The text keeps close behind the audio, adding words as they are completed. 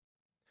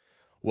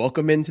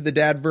Welcome into the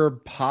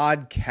Dadverb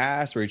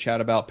podcast, where we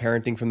chat about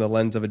parenting from the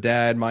lens of a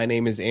dad. My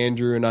name is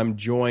Andrew, and I'm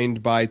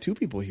joined by two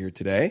people here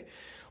today.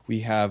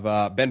 We have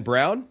Ben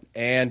Brown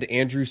and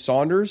Andrew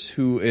Saunders,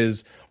 who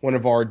is one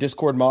of our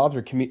Discord mods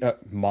with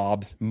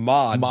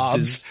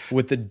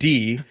a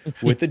D,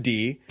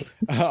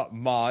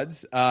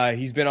 mods.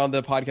 He's been on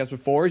the podcast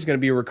before. He's going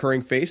to be a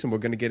recurring face, and we're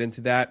going to get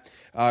into that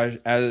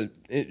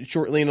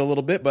shortly in a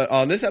little bit. But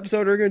on this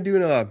episode, we're going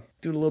to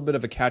do a little bit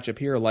of a catch up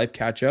here, a life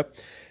catch up.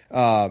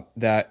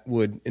 That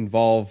would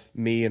involve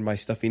me and my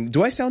stuffing.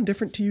 Do I sound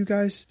different to you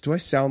guys? Do I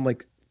sound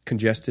like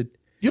congested?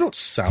 You don't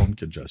sound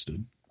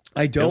congested.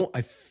 I don't.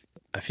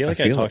 I feel like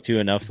I talk to you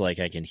enough like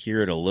I can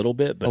hear it a little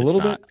bit, but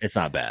it's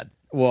not bad.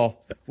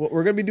 Well,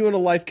 we're going to be doing a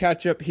life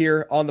catch up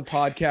here on the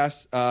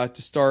podcast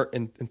to start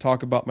and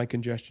talk about my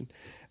congestion.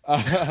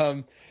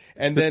 And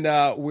then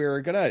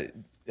we're going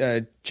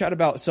to chat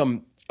about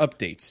some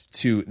updates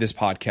to this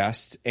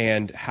podcast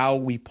and how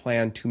we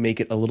plan to make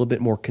it a little bit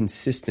more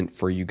consistent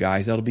for you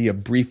guys. That'll be a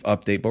brief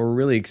update, but we're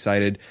really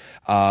excited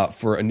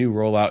for a new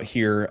rollout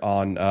here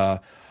on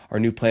our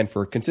new plan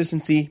for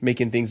consistency,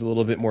 making things a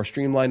little bit more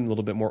streamlined, a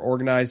little bit more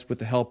organized with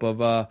the help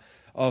of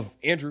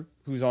Andrew,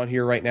 who's on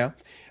here right now.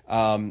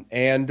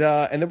 And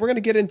then we're going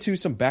to get into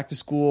some back to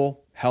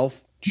school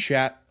health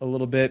chat a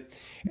little bit,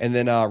 and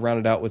then round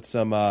it out with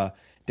some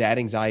dad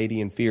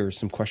anxiety and fears.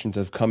 Some questions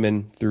have come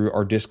in through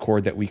our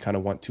Discord that we kind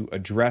of want to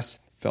address.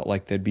 Felt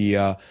like that'd be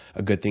a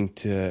good thing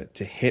to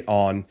hit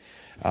on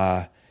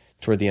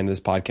toward the end of this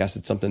podcast.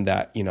 It's something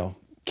that,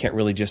 can't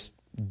really just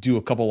do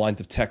a couple lines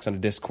of text on a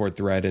Discord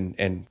thread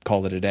and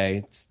call it a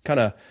day. It's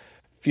kind of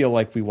feel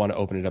like we want to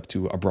open it up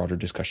to a broader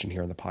discussion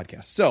here on the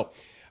podcast. So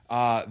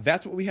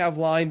that's what we have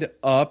lined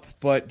up,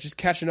 but just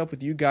catching up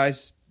with you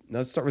guys. Now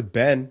let's start with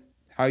Ben.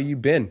 How you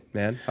been,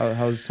 man?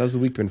 How's the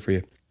week been for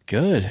you?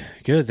 Good.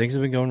 Things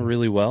have been going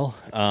really well.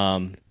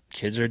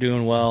 Kids are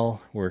doing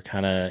well. We're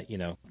kind of,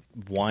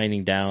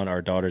 winding down.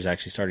 Our daughter's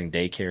actually starting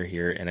daycare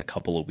here in a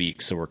couple of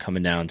weeks. So we're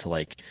coming down to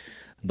like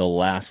the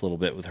last little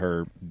bit with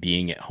her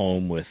being at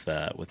home with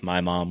my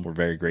mom. We're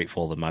very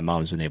grateful that my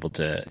mom's been able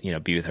to,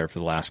 be with her for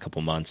the last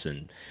couple months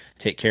and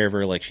take care of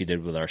her like she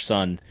did with our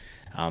son.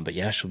 But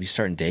yeah, she'll be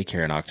starting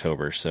daycare in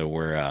October. So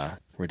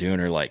we're doing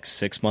her like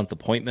 6-month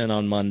appointment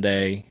on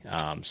Monday.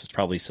 So it's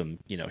probably some,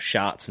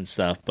 shots and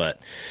stuff,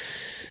 but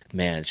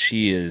man,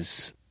 she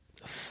is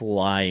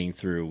flying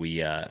through.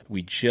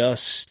 We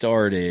just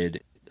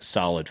started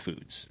solid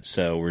foods.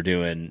 So we're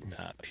doing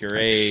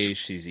puree. Nice.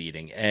 She's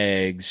eating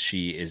eggs.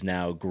 She is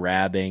now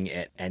grabbing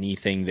at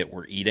anything that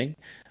we're eating.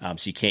 So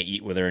you can't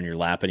eat with her in your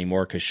lap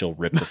anymore because she'll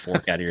rip the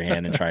fork out of your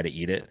hand and try to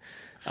eat it.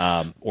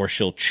 Or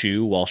she'll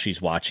chew while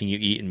she's watching you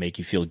eat and make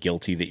you feel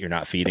guilty that you're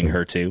not feeding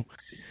her too.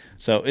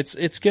 So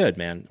it's good,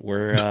 man.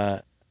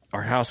 We're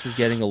our house is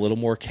getting a little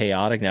more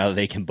chaotic now that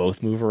they can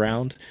both move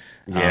around.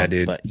 Yeah,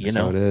 dude. But it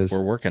is.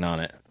 We're working on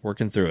it,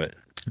 working through it.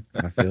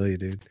 I feel you,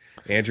 dude.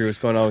 Andrew, what's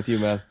going on with you,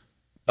 man?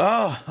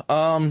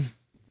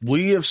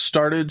 We have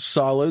started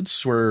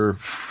solids. We're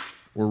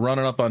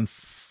running up on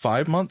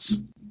 5 months.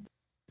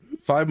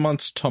 5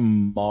 months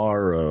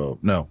tomorrow.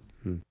 No.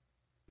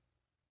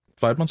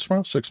 5 months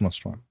tomorrow? 6 months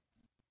tomorrow.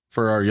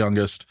 For our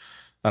youngest.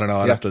 I don't know.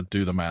 I'd have to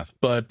do the math.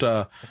 But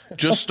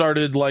just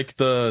started like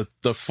the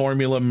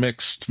formula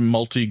mixed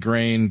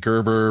multi-grain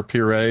Gerber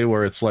puree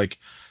where it's like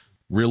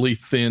really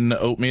thin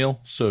oatmeal.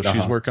 So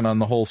she's working on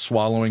the whole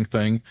swallowing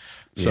thing.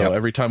 So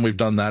every time we've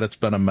done that, it's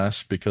been a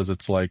mess because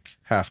it's like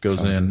half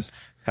goes in,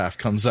 half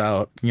comes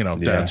out.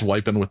 Dad's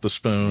wiping with the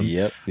spoon.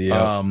 Yep.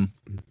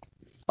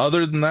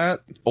 Other than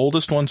that,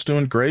 oldest one's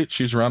doing great.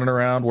 She's running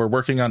around. We're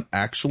working on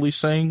actually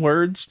saying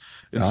words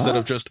instead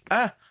of just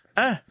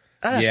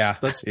Yeah.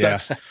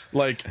 That's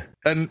like,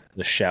 and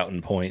the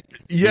shouting point.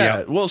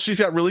 Yeah. Well, she's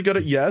got really good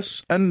at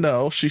yes and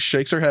no. She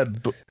shakes her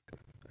head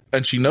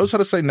and she knows how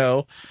to say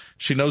no.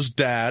 She knows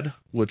dad,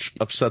 which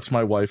upsets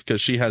my wife because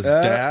she has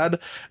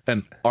dad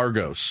and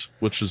Argos,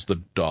 which is the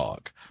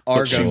dog.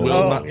 Argos. She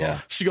will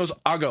not. She goes,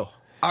 Ago.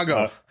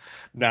 Nice.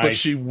 But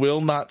she will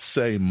not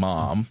say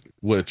mom,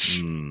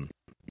 which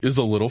is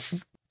a little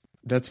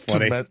that's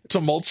funny.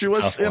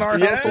 Tumultuous in our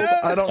household.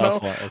 I don't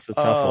know. It's a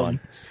tough one.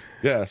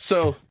 Yeah,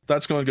 so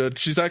that's going good.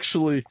 She's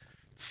actually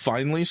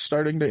finally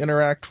starting to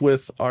interact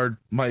with I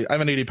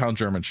have an 80-pound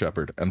German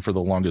Shepherd, and for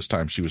the longest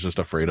time she was just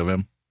afraid of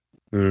him.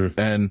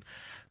 And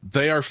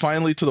they are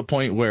finally to the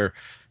point where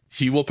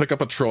he will pick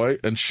up a Troy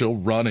and she'll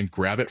run and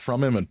grab it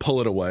from him and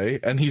pull it away.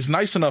 And he's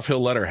nice enough,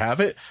 he'll let her have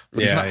it,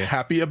 but he's not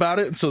happy about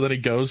it. And so then he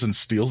goes and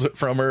steals it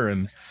from her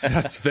and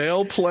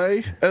they'll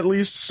play at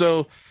least.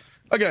 So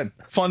again,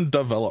 fun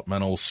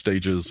developmental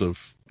stages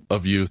of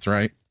youth,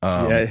 right?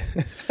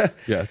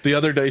 Yeah. The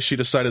other day she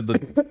decided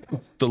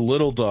the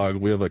little dog,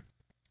 we have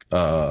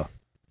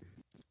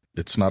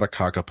it's not a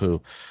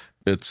cockapoo.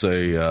 It's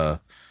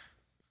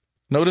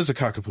No, it is a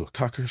cockapoo.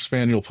 Cocker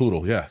Spaniel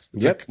Poodle, yeah.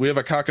 We have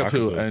a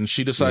cockapoo, and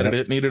she decided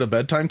it needed a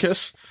bedtime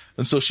kiss,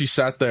 and so she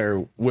sat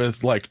there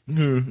with, like,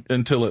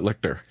 until it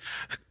licked her.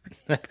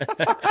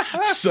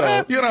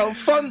 So,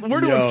 fun.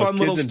 We're doing fun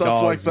little stuff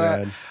dogs, like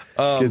that.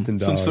 Kids and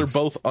dogs. Since they're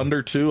both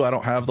under 2, I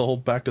don't have the whole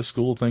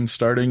back-to-school thing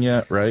starting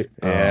yet, right?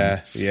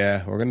 Yeah.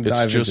 We're going to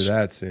dive into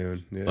that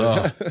soon.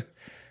 Yeah.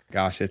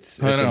 Gosh, it's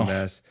a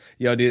mess.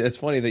 Yo, dude, it's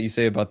funny that you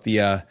say about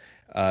the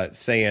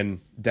saying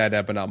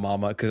dada but not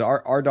mama, because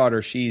our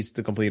daughter, she's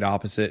the complete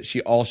opposite.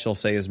 She'll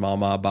say is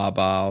mama,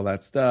 baba, all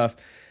that stuff,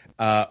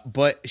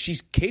 but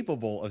she's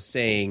capable of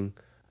saying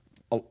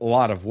a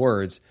lot of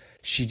words.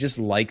 She just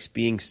likes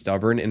being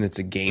stubborn, and it's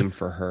a game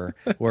for her,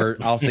 where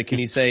I'll say, can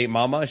you say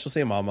mama? She'll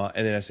say mama,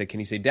 and then I say, can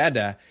you say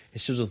dada?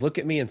 And she'll just look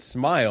at me and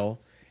smile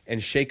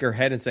and shake her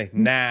head and say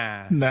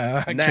nah.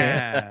 Yeah.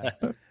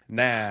 And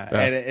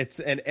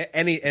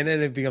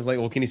then it becomes like,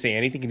 well, can you say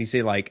anything? Can you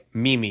say like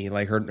Mimi,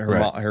 like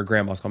her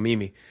grandma's called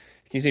Mimi? Can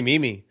you say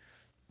Mimi?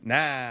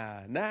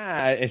 Nah.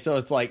 And so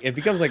it's like it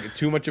becomes like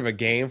too much of a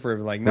game for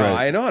like, no,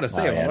 I know how to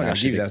say it. I'm not gonna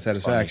give you that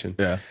satisfaction.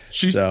 Yeah,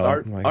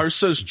 ours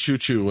says choo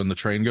choo when the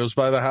train goes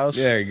by the house.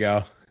 There you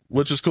go,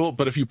 which is cool.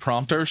 But if you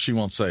prompt her, she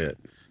won't say it.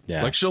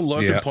 Yeah, like she'll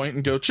look and point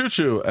and go choo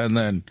choo, and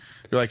then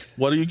you're like,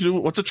 "What do you do?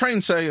 What's a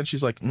train say?" And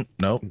she's like,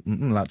 "No,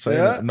 not saying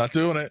it. I'm not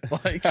doing it."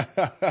 Like,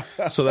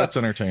 so that's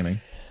entertaining.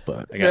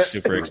 But I got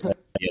super excited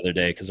the other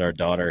day because our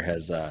daughter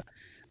has. I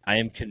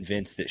am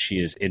convinced that she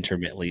is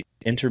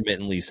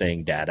intermittently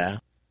saying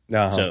 "dada."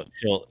 So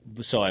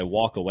I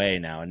walk away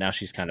now, and now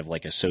she's kind of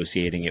like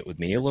associating it with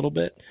me a little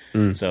bit.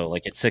 So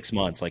like at 6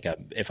 months, like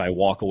if I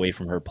walk away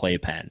from her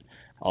playpen,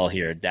 I'll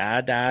hear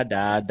da da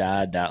da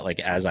da da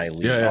like as I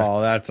leave. Yeah. Oh,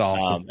 that's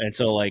awesome. And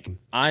so like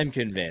I'm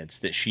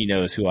convinced that she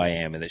knows who I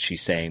am and that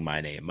she's saying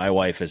my name. My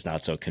wife is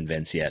not so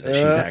convinced yet that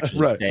she's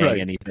actually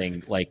saying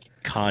anything like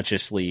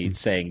consciously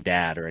saying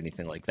dad or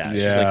anything like that.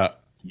 Yeah. She's like,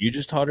 you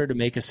just taught her to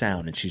make a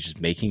sound, and she's just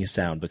making a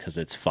sound because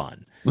it's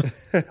fun.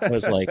 I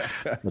was like,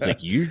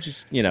 you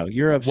just,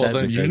 you're upset. Well,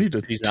 then you need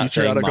to teach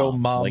her how to go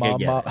ma, like, ma,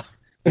 ma.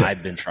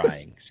 I've been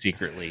trying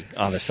secretly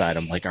on the side.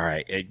 I'm like, all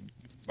right,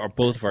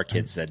 both of our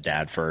kids said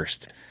dad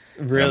first.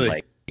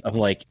 Really? I'm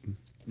like,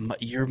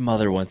 your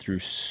mother went through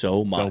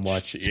so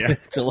much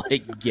to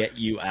like get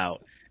you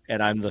out.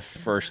 And I'm the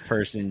first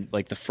person,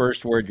 like the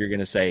first word you're going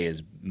to say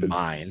is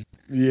mine.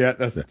 Yeah,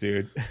 that's the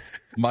dude.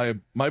 My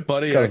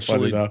buddy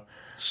actually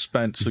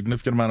spent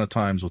significant amount of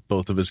times with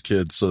both of his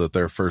kids so that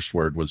their first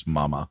word was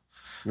mama.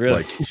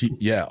 Really? Like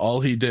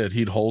all he did,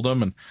 he'd hold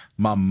them and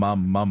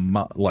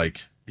mama,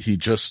 like he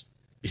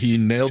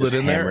nailed it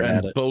in there,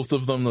 and both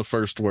of them, the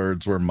first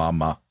words were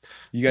mama.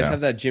 You guys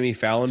have that Jimmy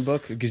Fallon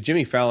book? Because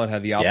Jimmy Fallon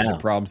had the opposite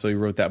problem, so he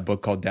wrote that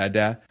book called Dad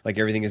Dad. Like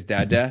everything is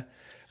Dad Dad,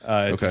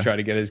 to try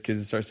to get his kids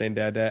to start saying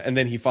Dad Dad. And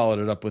then he followed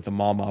it up with a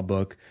Mama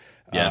book.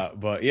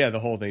 But the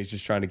whole thing is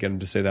just trying to get him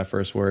to say that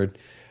first word.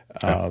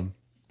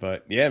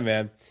 But yeah,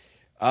 man.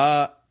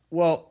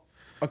 Well,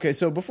 okay,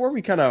 so before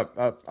we kind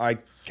of I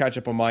catch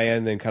up on my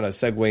end and kind of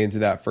segue into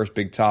that first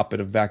big topic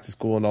of back to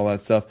school and all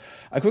that stuff,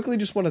 I quickly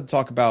just wanted to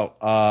talk about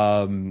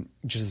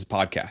just this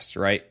podcast,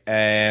 right?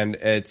 And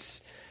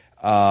it's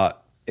I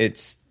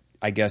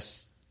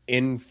guess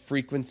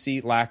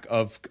infrequency, lack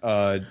of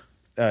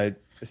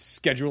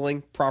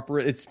scheduling proper.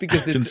 It's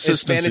because it's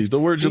consistency. The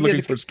word you're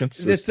looking for is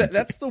consistency.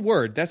 That's the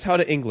word. That's how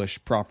to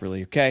English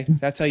properly. Okay,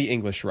 that's how you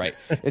English right.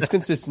 It's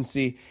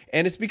consistency,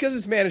 and it's because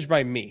it's managed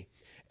by me,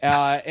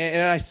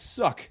 and I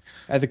suck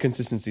at the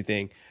consistency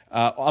thing.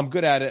 I'm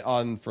good at it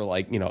for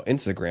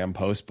Instagram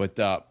posts,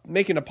 but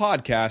making a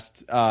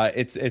podcast,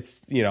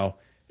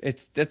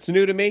 it's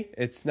new to me.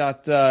 It's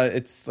not.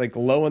 It's like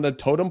low on the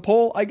totem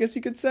pole, I guess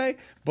you could say.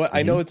 But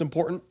I know it's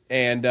important,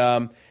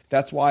 and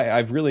that's why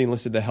I've really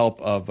enlisted the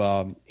help of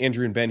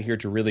Andrew and Ben here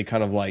to really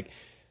kind of like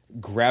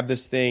grab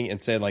this thing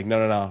and say like,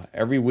 no.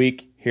 Every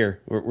week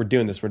here, we're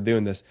doing this. We're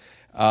doing this.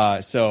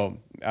 So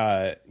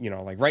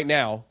like right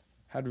now,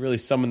 had to really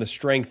summon the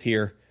strength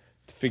here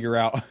to figure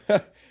out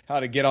how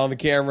to get on the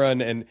camera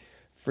and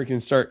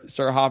freaking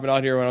start hopping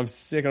on here when I'm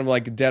sick and I'm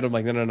like dead. I'm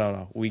like,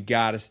 no. We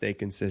got to stay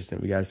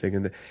consistent. We got to stay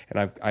consistent.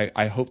 And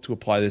I hope to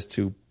apply this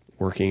to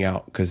working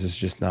out because it's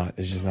just not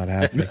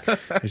happening.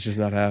 It's just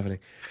not happening.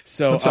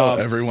 So that's how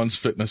everyone's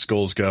fitness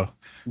goals go.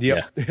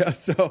 Yep. Yeah.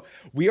 So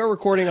we are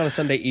recording on a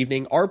Sunday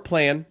evening. Our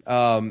plan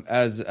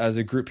as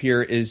a group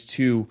here is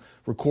to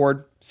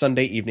record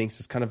Sunday evenings.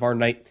 It's kind of our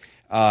night.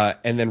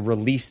 And then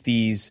release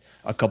these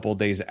a couple of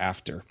days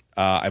after.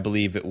 I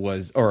believe it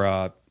was,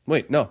 the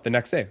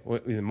next day.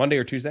 Was it Monday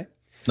or Tuesday?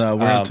 No,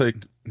 we're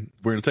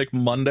gonna take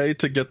Monday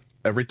to get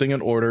everything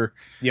in order.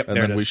 Yep, and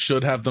then we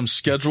should have them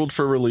scheduled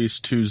for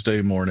release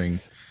Tuesday morning.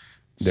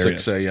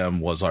 6 a.m.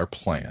 was our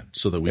plan,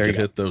 so that we could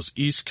hit those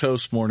East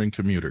Coast morning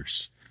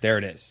commuters. There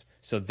it is.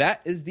 So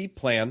that is the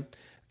plan,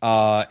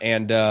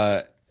 and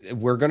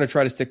we're going to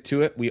try to stick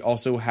to it. We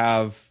also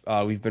have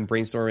we've been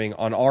brainstorming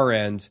on our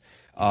end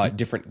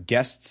different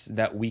guests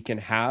that we can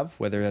have,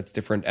 whether that's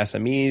different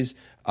SMEs,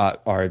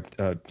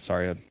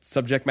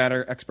 subject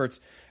matter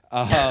experts.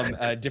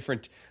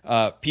 different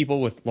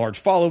people with large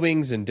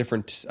followings in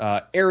different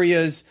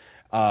areas,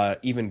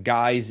 even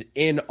guys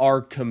in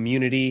our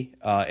community,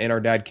 in our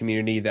dad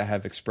community, that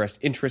have expressed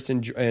interest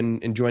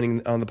in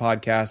joining on the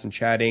podcast and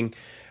chatting.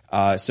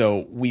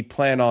 So we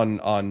plan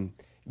on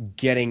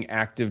getting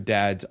active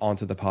dads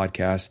onto the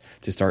podcast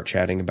to start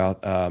chatting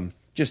about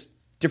just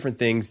different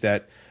things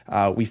that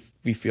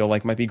we feel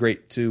like might be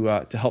great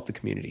to help the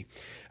community.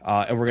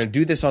 And we're going to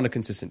do this on a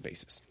consistent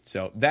basis.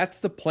 So that's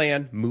the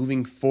plan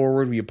moving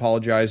forward. We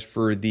apologize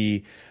for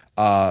the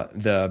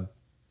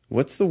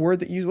what's the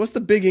word that you, what's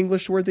the big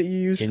English word that you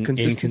use?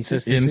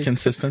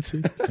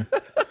 Inconsistency.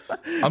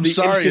 I'm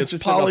sorry, it's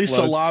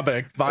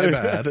polysyllabic. My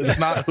bad. It's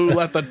not who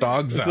let the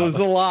dogs out. So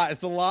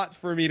it's a lot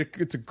for me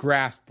to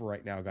grasp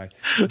right now, guys.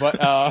 But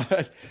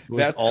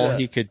that's all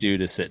he could do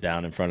to sit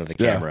down in front of the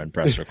camera and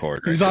press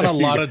record. He's on a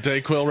lot of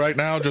Dayquil right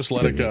now. Just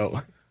let it go.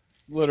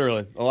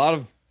 Literally, a lot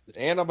of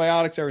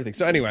antibiotics, everything.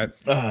 So anyway,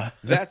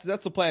 that's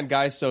the plan,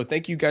 guys. So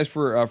thank you guys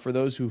for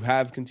those who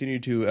have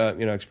continued to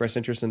express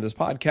interest in this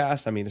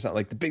podcast. I mean, it's not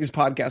like the biggest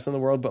podcast in the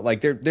world, but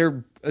like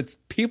it's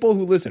people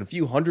who listen, a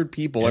few hundred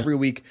people every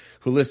week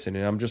who listen,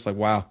 and I'm just like,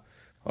 wow,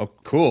 oh,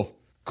 cool.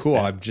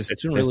 Yeah,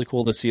 it's been really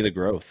cool to see the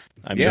growth.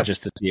 I mean,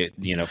 just to see it,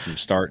 from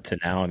start to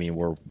now. I mean,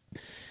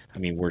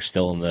 we're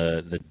still in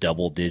the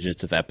double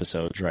digits of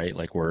episodes, right?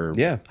 Like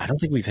I don't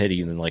think we've hit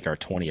even like our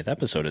 20th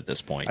episode at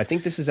this point. I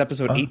think this is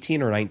episode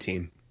 18 or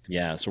 19.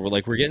 Yeah, so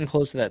we're getting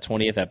close to that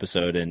 20th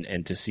episode,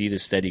 and to see the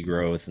steady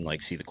growth and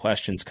like see the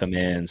questions come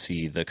in,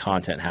 see the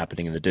content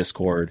happening in the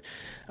Discord,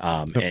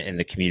 and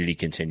the community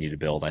continue to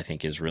build, I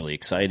think is really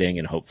exciting,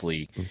 and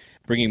hopefully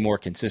bringing more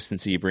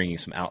consistency, bringing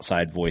some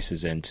outside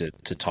voices in to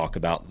talk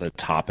about the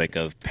topic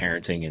of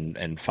parenting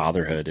and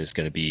fatherhood is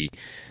going to be,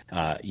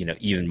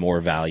 even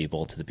more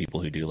valuable to the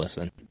people who do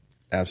listen.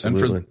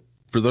 Absolutely. And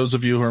for those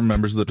of you who are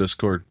members of the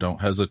Discord,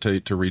 don't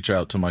hesitate to reach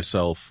out to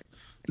myself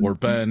or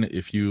Ben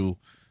if you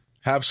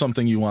have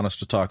something you want us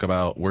to talk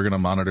about. We're going to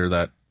monitor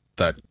that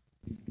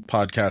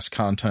podcast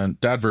content,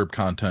 Dadverb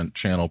content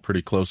channel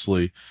pretty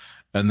closely.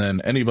 And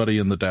then anybody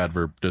in the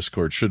Dadverb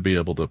Discord should be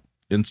able to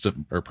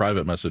instant or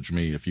private message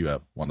me if you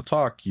want to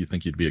talk, you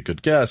think you'd be a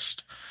good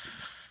guest.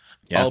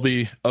 Yeah. I'll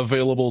be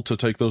available to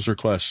take those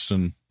requests,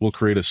 and we'll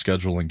create a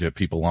schedule and get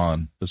people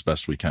on as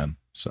best we can.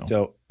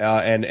 So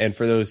and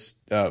for those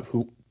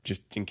who,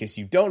 just in case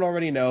you don't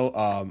already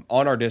know,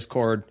 on our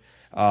Discord,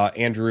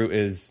 Andrew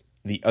is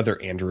the other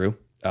Andrew.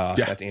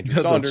 That's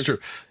Andrew Saunders. That's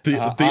true.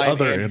 The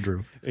other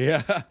Andrew.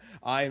 Yeah,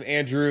 I'm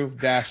Andrew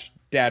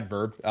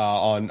Dadverb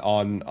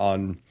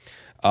on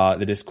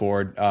the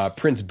Discord.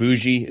 Prince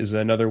Bougie is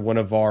another one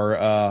of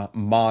our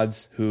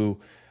mods who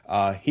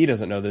he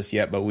doesn't know this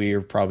yet, but we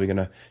are probably going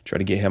to try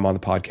to get him on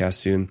the podcast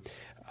soon.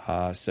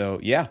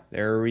 So yeah,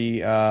 there we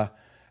go.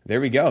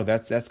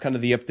 That's kind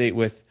of the update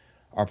with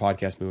our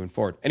podcast moving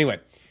forward. Anyway,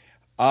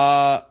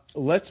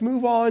 let's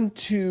move on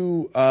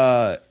to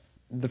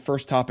the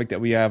first topic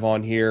that we have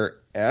on here.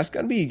 And that's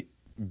going to be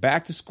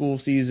back to school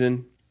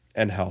season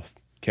and health.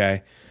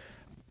 Okay.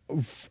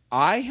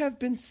 I have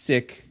been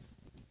sick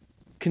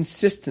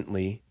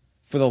consistently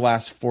for the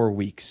last 4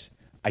 weeks.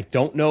 I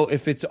don't know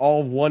if it's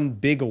all one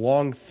big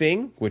long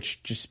thing,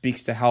 which just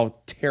speaks to how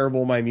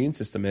terrible my immune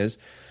system is,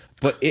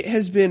 but it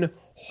has been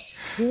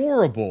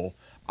horrible.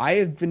 I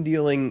have been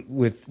dealing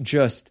with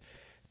just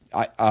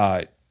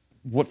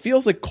what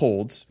feels like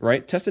colds,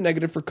 right? Tested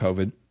negative for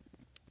COVID.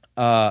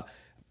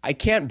 I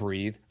can't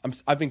breathe.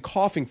 I've been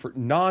coughing for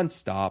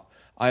nonstop.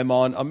 I'm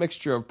on a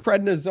mixture of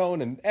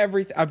prednisone and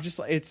everything.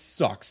 It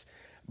sucks.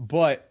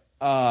 But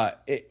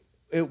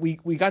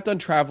we got done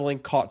traveling,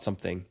 caught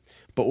something.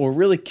 But what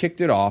really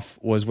kicked it off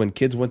was when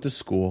kids went to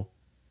school,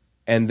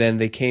 and then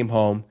they came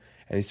home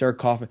and they started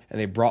coughing, and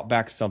they brought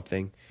back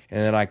something, and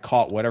then I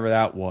caught whatever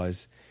that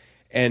was.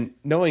 And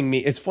knowing me,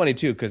 it's funny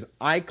too, because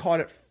I caught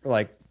it,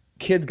 like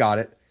kids got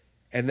it,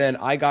 and then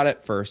I got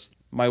it first.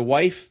 My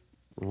wife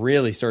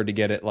really started to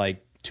get it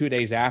like 2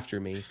 days after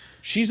me.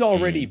 She's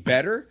already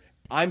better.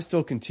 I'm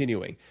still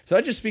continuing. So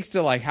that just speaks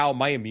to like how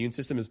my immune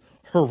system is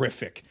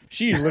horrific.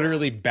 She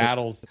literally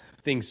battles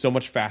things so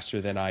much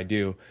faster than I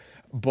do.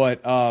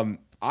 But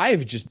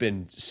I've just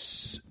been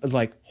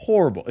like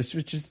horrible.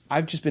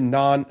 I've just been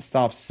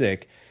nonstop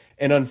sick.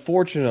 And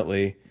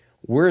unfortunately,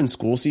 we're in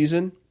school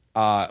season.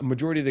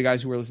 Majority of the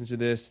guys who are listening to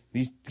this,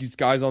 these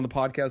guys on the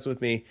podcast with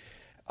me,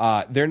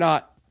 they're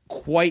not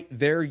quite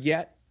there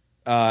yet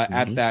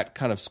at that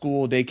kind of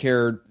school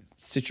daycare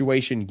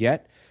situation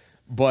yet.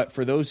 But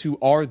for those who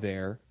are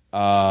there,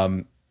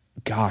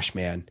 gosh,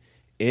 man,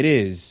 it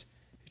is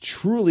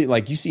truly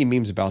like you see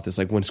memes about this.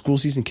 Like when school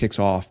season kicks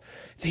off,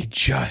 they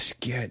just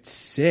get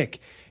sick.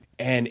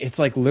 And it's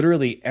like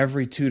literally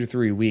every 2 to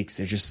 3 weeks,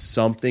 there's just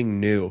something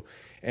new.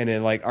 And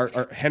then like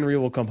our Henry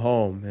will come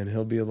home and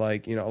he'll be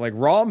like, like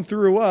Rom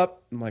threw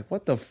up. I'm like,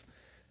 what the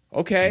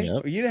okay.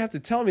 Yep. You didn't have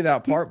to tell me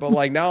that part, but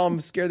like now I'm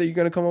scared that you're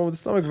going to come home with a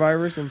stomach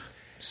virus. And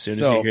as soon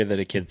as you hear that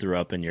a kid threw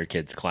up in your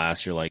kid's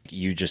class, you're like,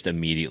 you just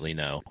immediately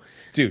know.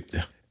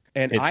 Dude,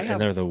 And and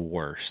they're the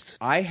worst.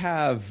 I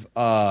have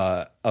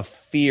a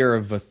fear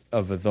of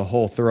the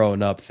whole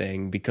throwing up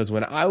thing, because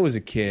when I was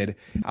a kid,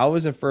 I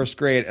was in first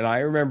grade, and I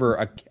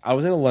remember I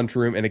was in a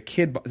lunchroom, and a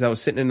kid that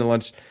was sitting in the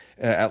lunch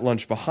at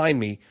lunch behind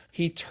me,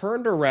 he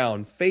turned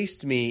around,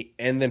 faced me,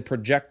 and then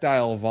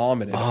projectile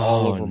vomited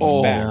all over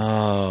my back.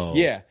 No.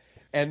 Yeah,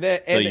 and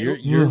then So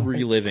you're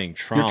reliving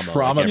trauma. You're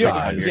traumatized.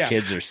 Like your Yes.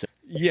 kids are sick.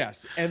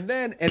 Yes, and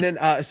then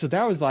so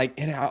that was like,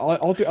 and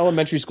all through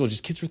elementary school,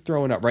 just kids were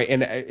throwing up, right?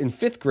 And in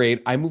fifth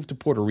grade, I moved to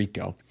Puerto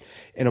Rico,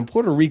 and in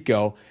Puerto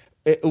Rico,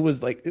 it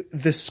was like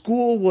the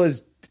school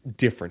was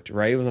different,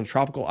 right? It was on a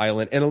tropical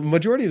island, and a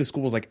majority of the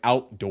school was like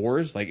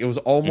outdoors, like it was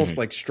almost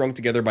like strung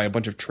together by a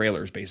bunch of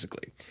trailers,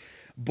 basically.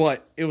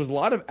 But it was a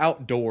lot of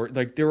outdoor,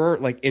 like there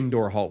weren't like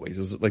indoor hallways.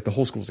 It was like the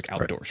whole school was like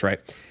outdoors, right?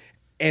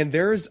 And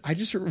I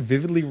just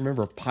vividly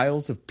remember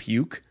piles of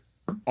puke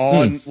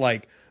on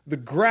like the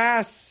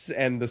grass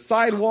and the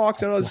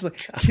sidewalks, and I was just like,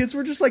 kids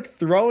were just like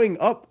throwing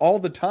up all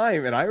the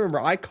time. And I remember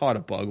I caught a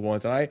bug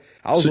once, and I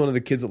was one of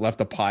the kids that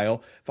left a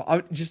pile.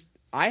 But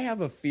I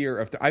have a fear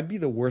of I'd be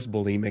the worst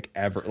bulimic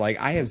ever. Like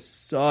I have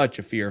such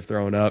a fear of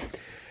throwing up.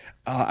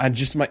 And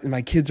just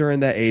my kids are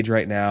in that age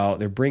right now.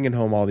 They're bringing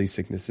home all these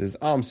sicknesses.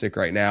 I'm sick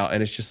right now,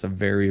 and it's just a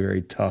very,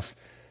 very tough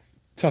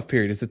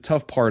period. It's a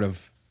tough part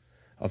of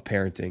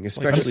parenting,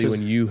 especially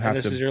when you have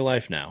This is your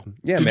life now.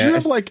 Yeah, Did man. you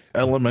have like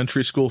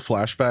elementary school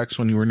flashbacks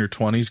when you were in your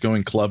 20s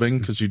going clubbing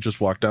because you just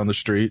walked down the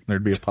street and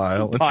there'd be a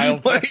pile?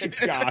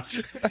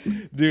 Gosh,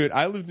 dude,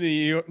 I lived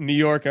in New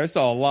York. I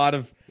saw a lot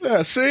of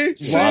Yeah, see,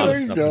 Wow.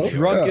 there you go.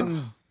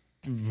 drunken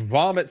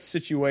vomit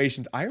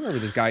situations. I remember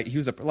this guy. He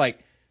was like,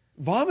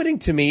 vomiting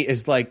to me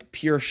is like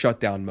pure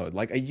shutdown mode.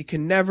 Like you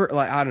can never,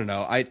 like, I don't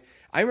know. I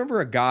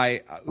remember a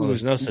guy who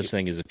There's no such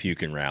thing as a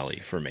puke and rally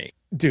for me.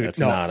 Dude, That's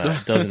no.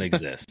 doesn't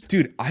exist.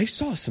 Dude, I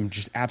saw some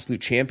just absolute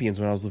champions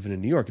when I was living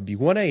in New York. It'd be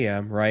 1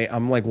 a.m., right?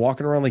 I'm like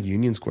walking around like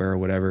Union Square or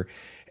whatever.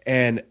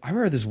 And I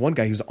remember this one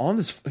guy, he was on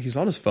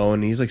his phone,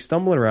 and he's like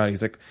stumbling around.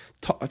 He's like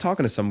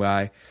talking to some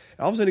guy. And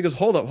all of a sudden he goes,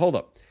 hold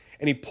up.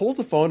 And he pulls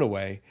the phone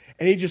away,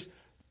 and he just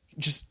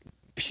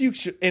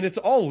pukes, and it's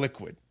all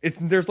liquid.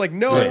 There's like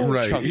no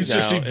Right. chunks. He's No,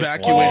 just it's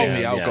evacuating all-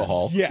 the yeah.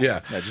 alcohol. Yes. Yeah.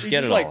 No, just He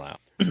get it like, all out.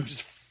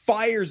 Just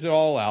fires it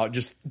all out.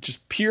 Just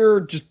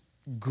pure, just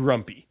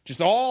grumpy. Just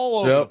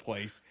all over the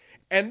place.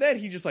 And then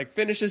he just like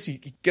finishes. He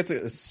gets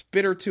a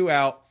spit or two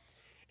out,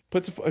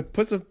 puts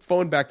the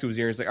phone back to his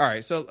ear. And he's like, all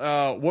right, so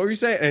what were you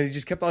saying? And he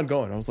just kept on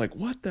going. I was like,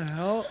 what the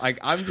hell? Like,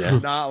 I'm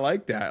just not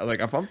like that. Like,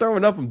 if I'm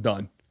throwing up, I'm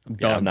done. I'm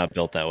Yeah, done. I'm not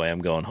built that way.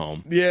 I'm going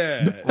home.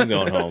 Yeah. I'm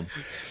going home.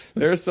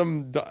 There's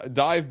some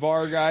dive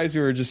bar guys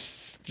who are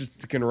just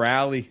can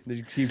rally. They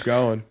just keep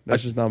going.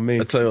 That's just not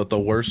me. I tell you what, the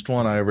worst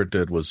one I ever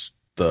did was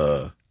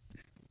the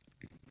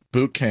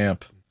boot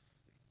camp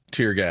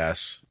tear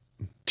gas.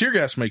 Tear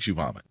gas makes you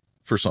vomit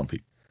for some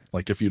people.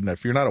 Like if you're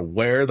not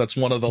aware, that's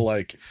one of the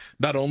like.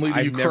 Not only do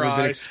I've you never cry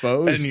been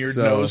exposed, and your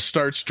so- nose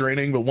starts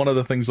draining, but one of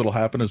the things that'll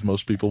happen is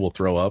most people will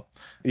throw up.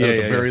 And at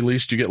the very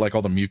least, you get like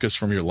all the mucus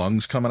from your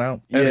lungs coming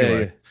out.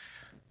 Anyway,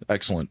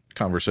 excellent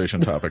conversation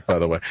topic, by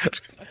the way.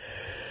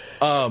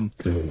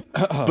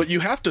 But you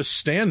have to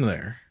stand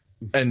there,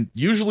 and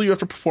usually you have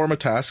to perform a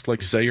task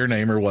like say your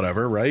name or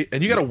whatever, right?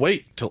 And you got to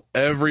wait till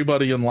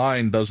everybody in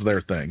line does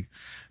their thing,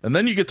 and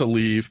then you get to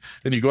leave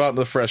and you go out in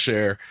the fresh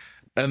air,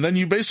 and then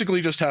you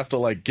basically just have to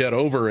like get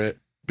over it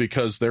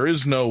because there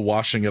is no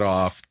washing it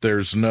off.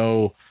 There's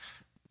no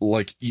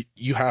like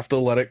you have to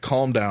let it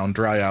calm down,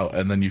 dry out,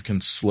 and then you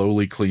can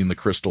slowly clean the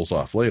crystals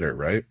off later,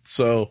 right?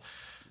 So,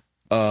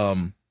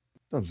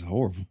 That's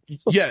horrible.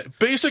 yeah,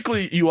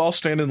 basically you all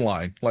stand in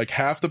line. Like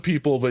half the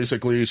people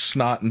basically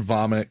snot and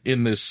vomit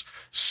in this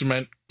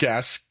cement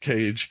gas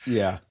cage.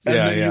 Yeah. And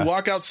then you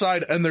walk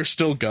outside and they're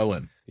still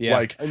going. Yeah.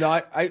 Like no,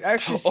 I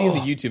actually seen the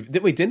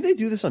YouTube. Wait, didn't they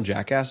do this on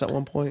Jackass at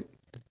one point?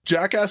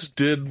 Jackass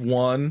did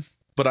one,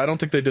 but I don't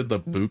think they did the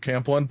boot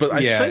camp one. But I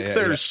think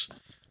there's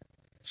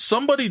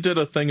somebody did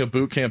a thing of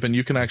boot camp and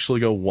you can actually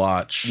go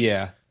watch.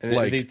 Yeah. And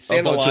Like, they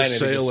stand a in bunch line of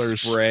and they just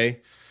sailors. spray.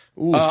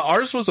 Ooh.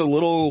 Ours was a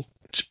little,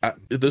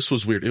 this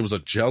was weird. It was a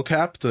gel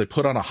cap that they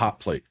put on a hot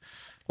plate.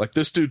 Like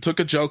this dude took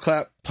a gel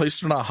cap,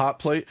 placed it on a hot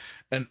plate,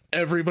 and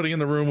everybody in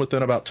the room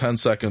within about 10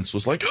 seconds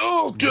was like,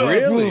 oh, God.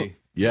 Really?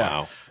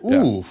 Yeah. Wow.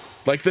 Yeah. Ooh.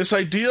 Like this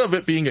idea of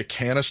it being a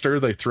canister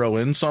they throw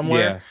in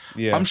somewhere.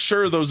 Yeah. I'm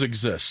sure those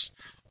exist.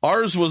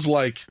 Ours was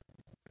like,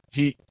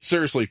 he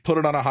seriously put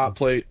it on a hot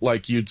plate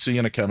like you'd see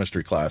in a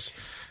chemistry class.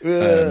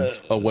 And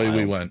away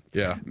we went.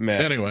 Yeah.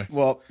 Man. Anyway.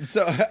 Well,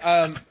 so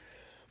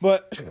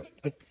but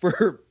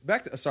for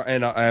back to sorry,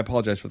 and I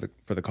apologize for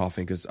the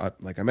coughing because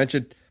like I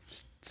mentioned,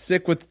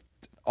 sick with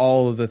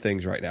all of the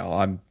things right now.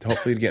 I'm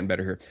hopefully getting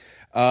better here.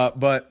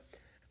 But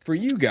for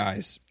you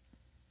guys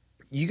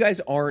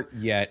aren't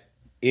yet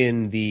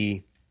in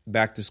the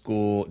back to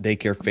school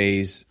daycare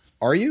phase,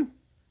 are you?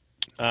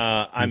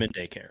 I'm in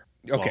daycare.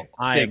 Okay,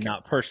 I am daycare.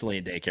 not personally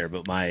in daycare,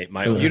 but my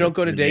You don't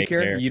go to in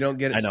daycare? You don't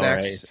get I know,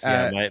 snacks?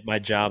 right? Yeah, my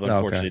job okay.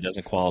 unfortunately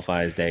doesn't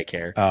qualify as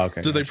daycare. Oh,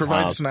 okay. Do they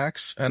provide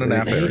snacks and an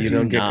app They area? You do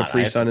don't get not.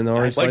 Capri I have Sun to- and the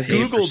orange I have Like to pay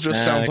slices? Google for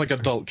just sounds snacks. like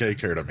adult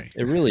daycare to me.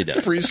 It really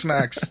does. Free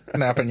snacks,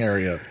 napping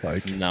area.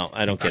 Like, No,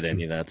 I don't get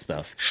any of that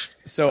stuff.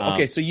 So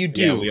okay, so you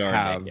do yeah, we are in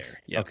have daycare.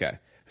 Yep. okay. And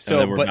So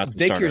then we're but about to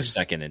start our daycare's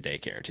second in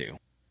daycare too.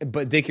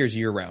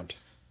 year round.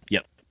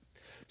 Yep.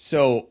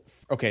 So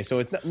okay, so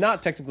it's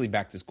not technically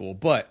back to school,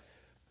 but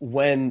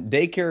when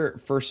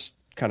daycare first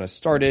kind of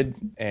started,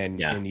 and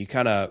you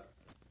kind of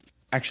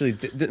actually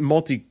the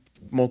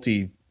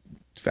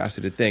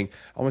multi-faceted thing,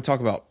 I want to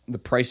talk about the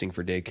pricing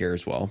for daycare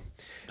as well,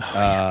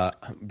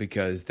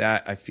 because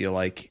that I feel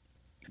like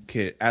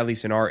at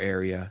least in our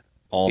area,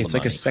 it's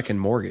like a second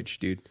mortgage,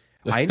 dude.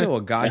 I know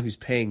a guy who's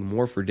paying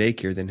more for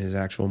daycare than his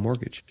actual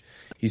mortgage.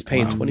 He's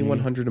paying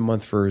 $2,100 a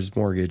month for his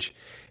mortgage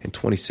and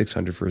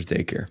 $2,600 for his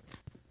daycare.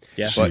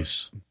 Yeah.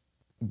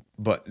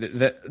 But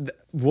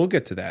we'll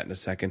get to that in a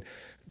second.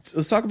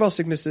 Let's talk about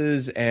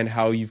sicknesses and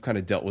how you've kind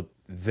of dealt with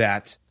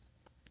that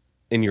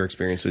in your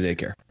experience with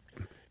daycare.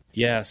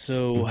 Yeah,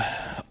 so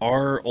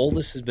our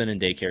oldest has been in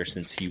daycare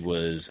since he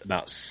was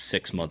about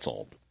 6 months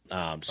old.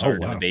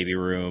 Started in the baby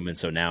room, and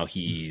so now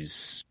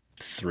he's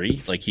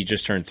 3. Like, he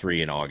just turned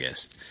 3 in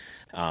August.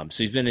 So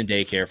he's been in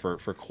daycare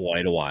for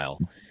quite a while.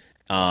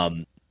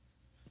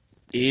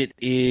 It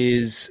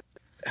is,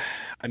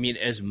 I mean,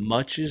 as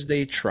much as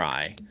they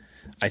try,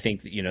 I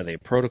think that, they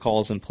have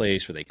protocols in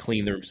place where they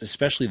clean the rooms,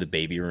 especially the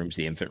baby rooms,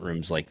 the infant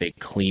rooms, like they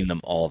clean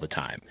them all the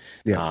time.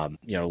 Yeah.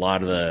 A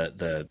lot of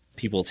the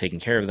people taking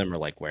care of them are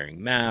like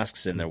wearing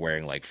masks, and they're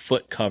wearing like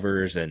foot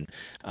covers, and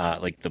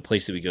like the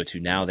place that we go to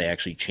now, they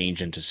actually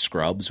change into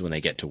scrubs when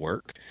they get to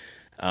work.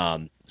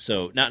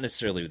 So not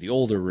necessarily with the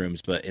older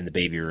rooms, but in the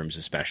baby rooms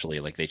especially,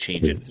 like they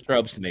change into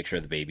scrubs to make sure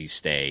the babies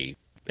stay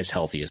as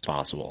healthy as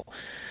possible.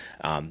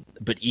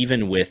 But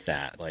even with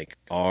that, like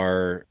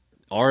our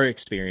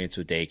experience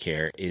with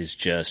daycare is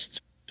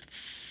just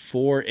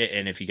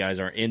and if you guys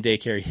aren't in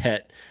daycare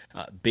yet,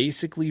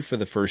 basically for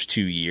the first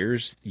 2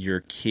 years, your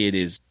kid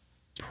is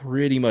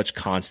pretty much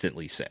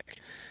constantly sick.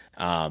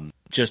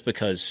 Just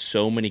because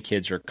so many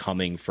kids are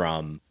coming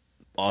from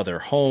other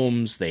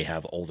homes, they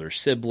have older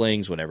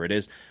siblings, whatever it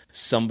is,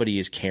 somebody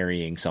is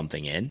carrying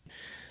something in.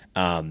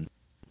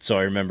 So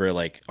I remember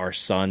like our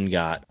son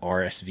got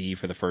RSV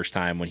for the first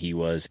time when he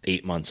was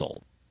 8 months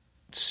old.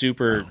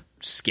 Super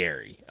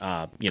scary,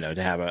 to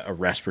have a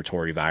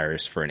respiratory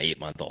virus for an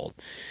 8-month-old.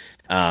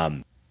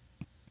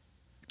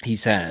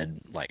 He's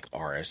had like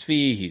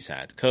RSV, he's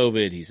had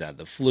COVID, he's had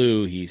the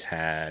flu, he's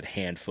had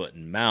hand, foot,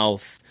 and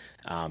mouth.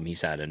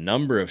 He's had a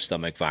number of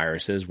stomach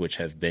viruses, which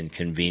have been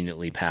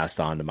conveniently passed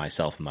on to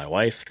myself and my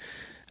wife.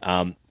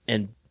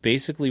 And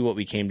basically what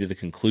we came to the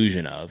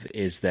conclusion of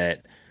is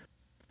that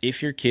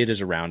if your kid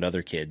is around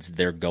other kids,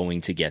 they're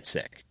going to get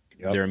sick.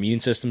 Yep. Their immune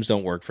systems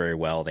don't work very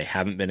well. They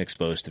haven't been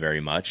exposed to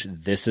very much.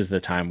 This is the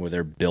time where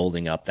they're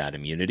building up that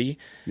immunity.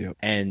 Yep.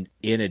 And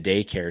in a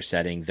daycare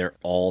setting, they're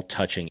all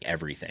touching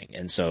everything.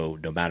 And so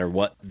no matter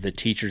what the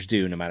teachers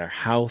do, no matter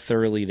how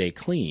thoroughly they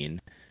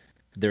clean,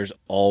 there's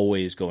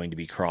always going to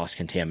be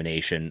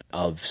cross-contamination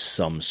of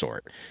some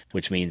sort,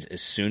 which means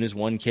as soon as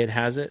one kid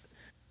has it,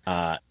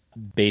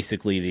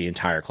 basically the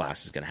entire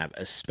class is going to have,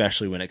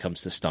 especially when it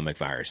comes to stomach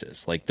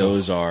viruses. Like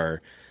those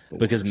are...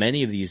 Because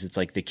many of these, it's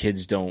like the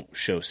kids don't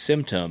show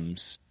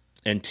symptoms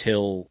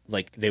until,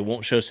 like, they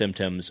won't show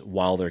symptoms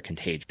while they're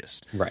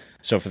contagious. Right.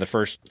 So for the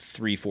first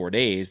 3-4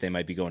 days, they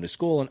might be going to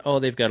school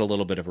and, they've got a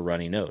little bit of a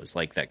runny nose.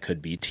 Like, that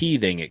could be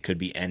teething. It could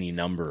be any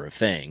number of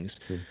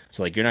things.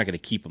 So, like, you're not going to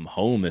keep them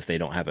home if they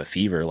don't have a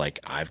fever. Like,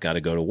 I've got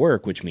to go to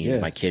work, which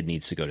means my kid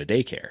needs to go to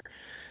daycare.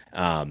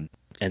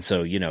 And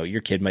so,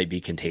 your kid might be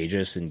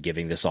contagious and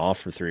giving this off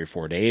for 3 or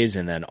 4 days,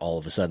 and then all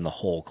of a sudden the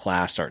whole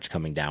class starts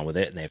coming down with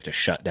it, and they have to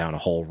shut down a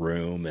whole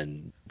room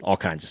and all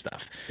kinds of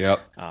stuff. Yep.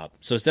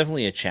 So it's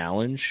definitely a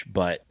challenge,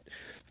 but,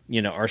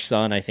 our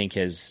son, I think,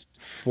 has,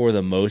 for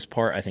the most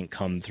part, I think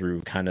come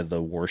through kind of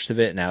the worst of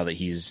it now that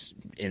he's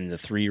in the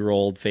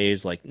 3-year-old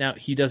phase. Like, now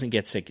he doesn't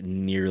get sick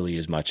nearly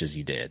as much as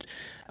he did.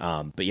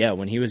 But yeah,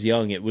 when he was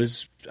young, it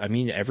was,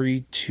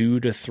 every 2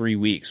 to 3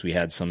 weeks, we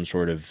had some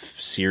sort of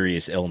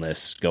serious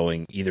illness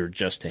going either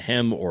just to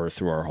him or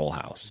through our whole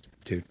house.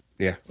 Dude.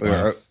 Yeah.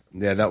 Wow.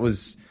 Yeah. That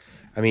was,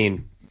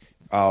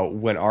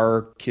 when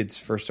our kids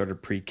first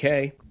started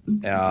pre-K,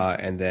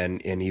 and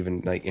then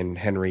even like in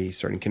Henry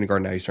starting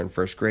kindergarten, now he's starting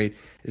first grade,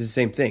 it's the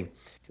same thing.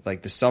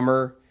 Like the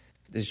summer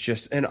is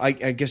just, and I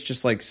guess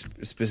just like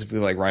specifically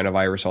like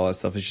rhinovirus, all that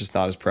stuff is just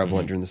not as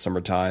prevalent during the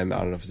summertime. I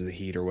don't know if it's the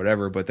heat or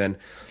whatever, but then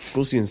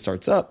school season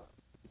starts up,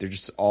 they're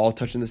just all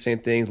touching the same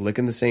things,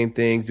 licking the same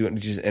things, doing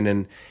just,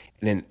 and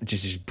then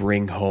just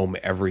bring home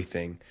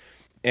everything.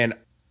 And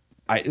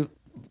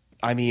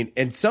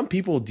and some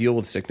people deal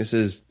with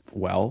sicknesses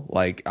well.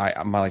 Like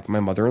my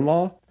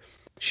mother-in-law,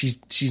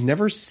 she's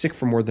never sick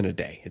for more than a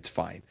day. It's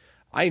fine.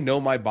 I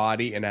know my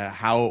body and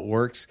how it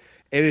works.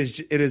 It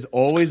is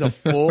always a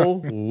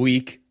full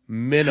week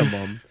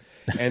minimum.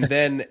 and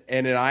then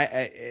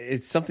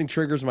it's something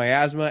triggers my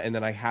asthma, and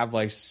then I have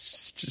like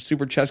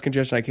super chest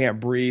congestion. I can't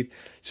breathe.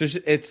 So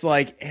it's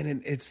like,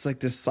 and it's like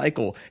this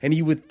cycle. And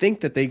you would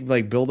think that they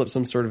like build up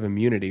some sort of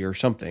immunity or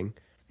something,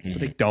 but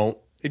they don't.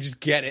 They just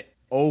get it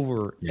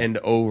over and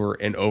over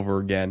and over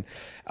again.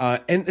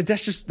 And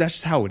that's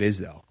just how it is,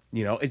 though.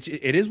 You know, it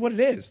is what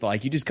it is.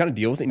 Like, you just kind of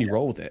deal with it and you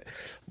roll with it.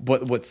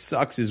 But what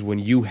sucks is when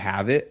you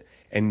have it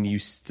and you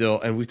still,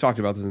 and we've talked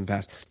about this in the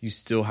past, you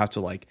still have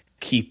to like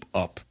keep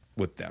up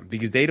with them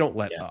because they don't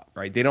let up,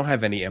 right? They don't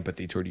have any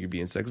empathy toward you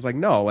being sick. It's like,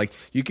 no, like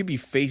you could be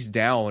face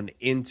down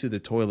into the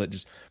toilet,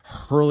 just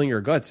hurling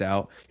your guts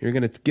out. You're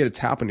going to get a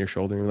tap on your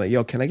shoulder and you're like,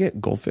 yo, can I get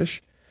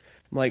goldfish?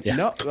 I'm like,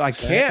 no, I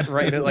can't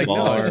right now. Like,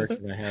 Bar,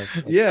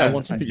 no. I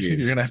want some You're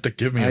juice. gonna have to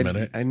give me a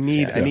minute. I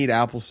need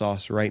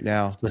applesauce right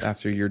now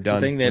after you're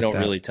done. The thing they don't that.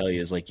 really tell you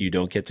is like you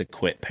don't get to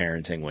quit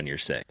parenting when you're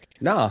sick.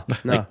 No,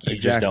 Like, you exactly.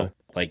 just don't.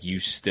 Like, you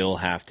still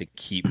have to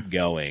keep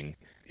going.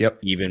 Yep.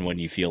 Even when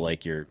you feel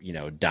like you're,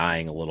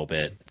 dying a little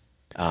bit.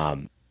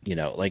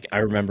 Like I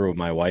remember with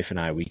my wife and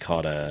I, we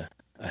caught I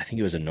think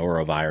it was a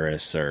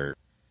norovirus, or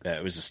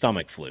it was a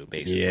stomach flu,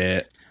 basically.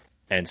 Yeah.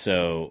 And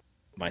so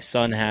my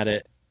son had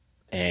it,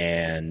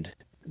 and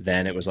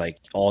then it was like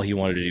all he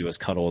wanted to do was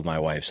cuddle with my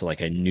wife. So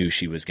like I knew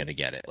she was going to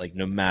get it. Like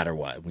no matter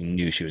what, we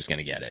knew she was going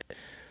to get it.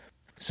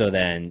 So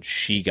then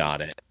she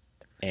got it,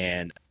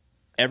 and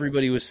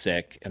everybody was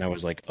sick, and I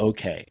was like,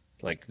 okay,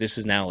 like this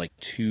is now like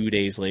 2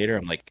 days later.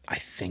 I'm like, I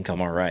think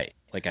I'm all right.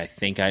 Like I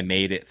think I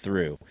made it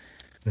through.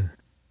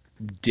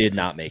 Did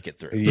not make it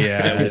through.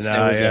 Yeah, it was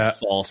a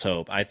false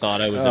hope. I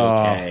thought I was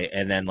okay,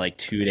 and then like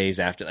 2 days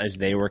after, as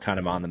they were kind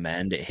of on the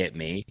mend, it hit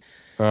me.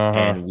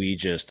 And we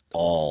just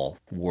all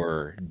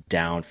were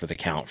down for the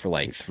count for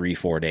like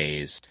 3-4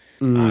 days.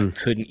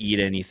 Couldn't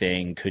eat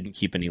anything, couldn't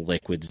keep any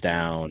liquids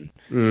down.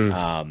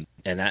 And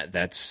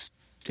that's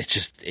it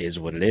just is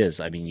what it is.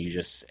 I mean,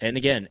 and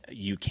again,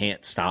 you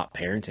can't stop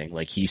parenting.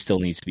 Like he still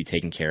needs to be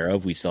taken care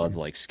of. We still had to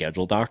like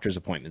schedule doctor's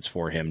appointments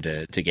for him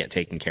to get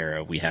taken care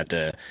of. We had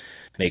to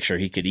make sure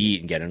he could eat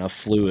and get enough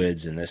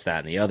fluids and this, that,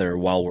 and the other,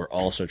 while we're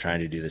also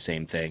trying to do the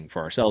same thing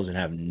for ourselves and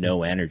have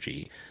no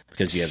energy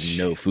because you have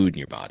no food in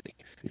your body.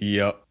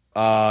 Yep.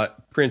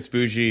 Prince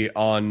Bougie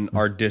on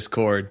our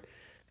Discord,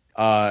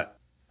 August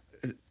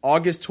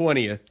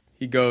 20th,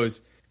 he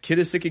goes, kid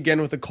is sick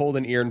again with a cold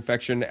and ear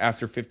infection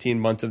after 15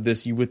 months of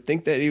this. You would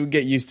think that he would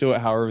get used to it.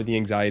 However, the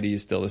anxiety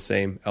is still the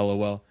same.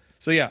 LOL.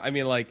 So yeah, I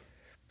mean, like,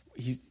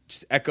 he's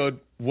just echoed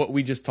what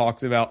we just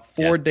talked about.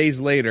 4 days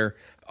later,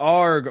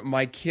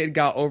 my kid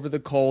got over the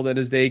cold and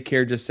his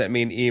daycare just sent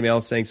me an email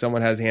saying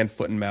someone has hand,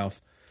 foot, and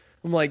mouth.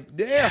 I'm like,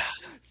 damn.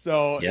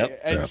 So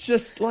it's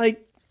just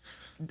like,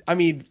 I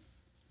mean,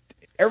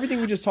 everything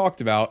we just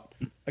talked about,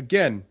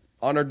 again,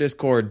 on our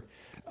Discord,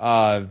 he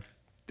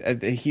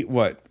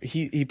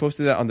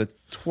posted that on the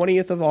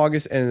 20th of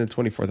August and the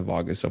 24th of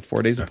August, so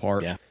 4 days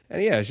apart. Yeah.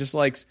 And yeah, it's just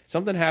like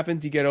something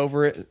happens, you get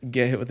over it,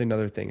 get hit with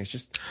another thing. It's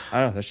just, I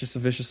don't know, that's just a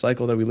vicious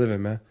cycle that we live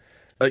in, man.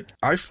 Like,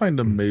 I find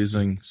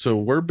amazing. So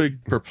we're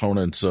big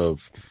proponents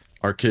of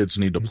our kids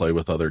need to play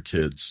with other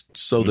kids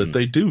so that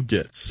they do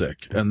get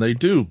sick and they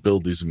do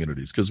build these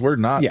immunities, because we're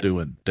not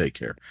doing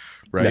daycare,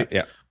 right?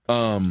 Yeah.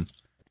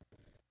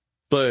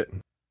 But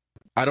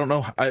I don't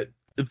know.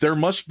 There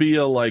must be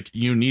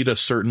you need a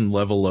certain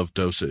level of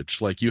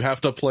dosage. Like, you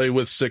have to play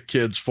with sick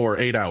kids for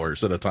 8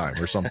 hours at a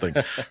time or something,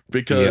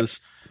 because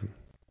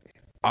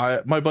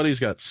my buddy's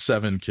got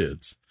 7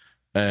 kids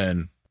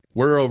and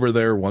we're over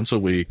there once a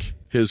week.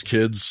 His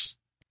kids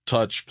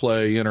touch,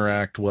 play,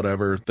 interact,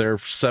 whatever. They're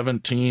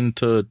 17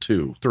 to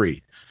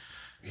 3.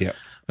 Yeah.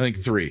 I think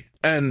 3.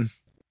 And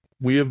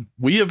we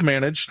have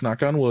managed,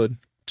 knock on wood,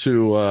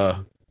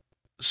 to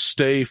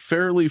stay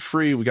fairly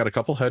free. We got a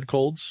couple head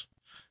colds,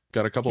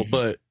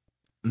 but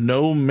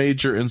no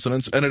major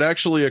incidents. And it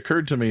actually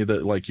occurred to me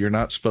that, like, you're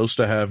not supposed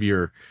to have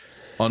your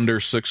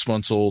under 6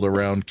 months old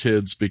around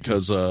kids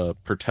because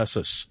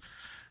pertussis,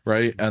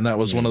 right? And that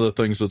was one of the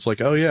things that's like,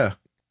 oh yeah,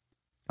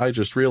 I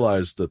just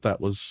realized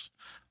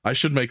I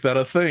should make that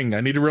a thing.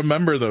 I need to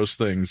remember those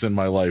things in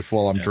my life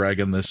while I'm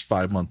dragging this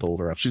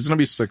 5-month-old around. She's going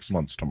to be 6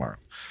 months tomorrow.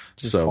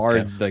 Just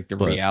hard, like the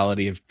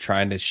reality of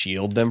trying to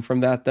shield them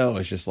from that, though,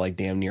 is just like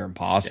damn near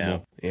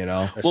impossible, you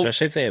know?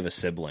 Especially if they have a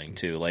sibling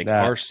too. Like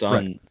our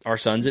son's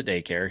at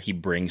daycare. He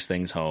brings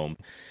things home.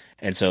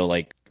 And so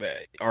like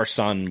our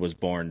son was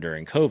born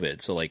during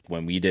COVID. So like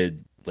when we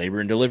did labor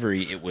and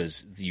delivery, it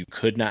was, you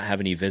could not have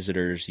any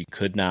visitors. You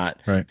could not,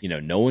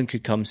 no one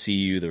could come see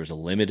you. There was a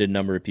limited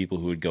number of people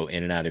who would go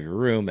in and out of your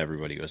room.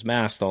 Everybody was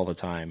masked all the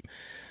time.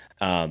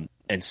 And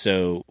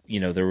so,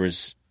 there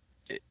was,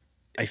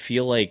 I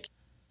feel like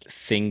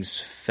things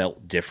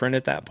felt different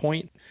at that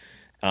point.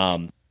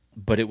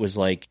 But it was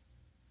like,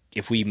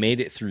 if we made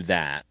it through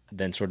that,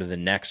 then sort of the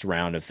next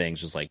round of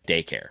things was like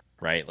daycare,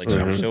 right? Like,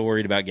 so we're so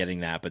worried about getting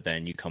that, but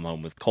then you come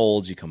home with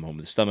colds, you come home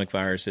with stomach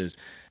viruses,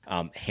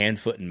 hand,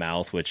 foot, and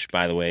mouth, which,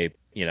 by the way,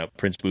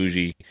 Prince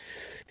Bougie,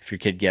 if your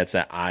kid gets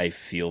that, I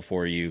feel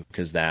for you,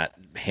 because that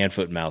hand,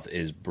 foot, and mouth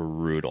is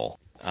brutal.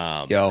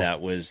 That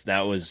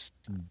was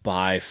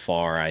by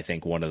far, I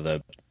think, one of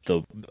the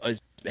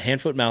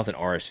hand, foot, mouth, and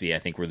RSV, I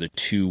think, were the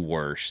two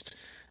worst.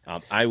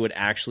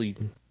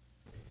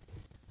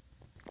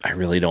 I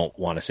really don't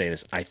want to say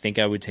this. I think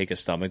I would take a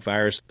stomach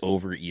virus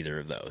over either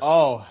of those.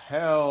 Oh,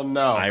 hell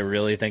no. I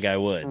really think I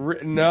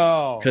would.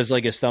 No. Because,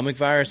 like, a stomach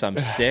virus, I'm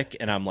sick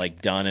and I'm,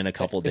 like, done in a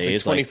couple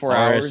days. Like 24 like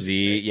hours?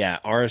 RSV, yeah,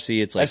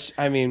 RSV, it's like... It's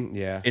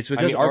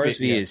because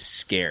RSV is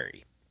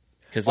scary.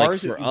 Because, like,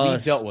 RSV, for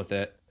us... we dealt with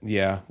it.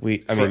 Yeah.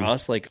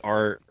 Us, like,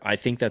 I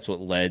think that's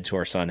what led to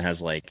our son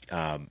has, like...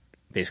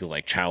 basically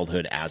like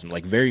childhood asthma,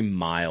 like very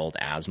mild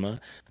asthma.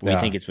 We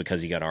think it's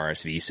because he got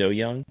RSV so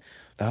young.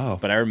 Oh.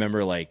 But I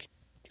remember like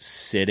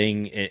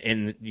sitting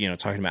and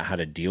talking about how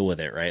to deal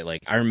with it, right?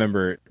 Like I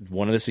remember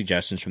one of the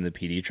suggestions from the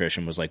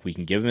pediatrician was like, we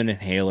can give him an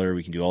inhaler,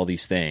 we can do all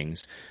these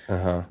things.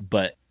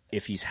 But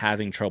if he's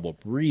having trouble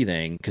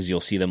breathing, because you'll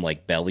see them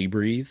like belly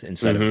breathe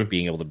instead of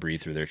being able to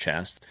breathe through their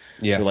chest.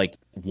 Yeah. They're like,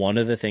 one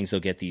of the things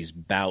they'll get these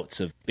bouts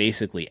of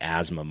basically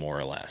asthma, more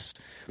or less.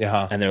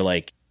 Yeah. And they're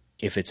like,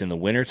 if it's in the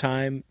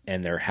wintertime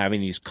and they're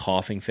having these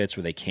coughing fits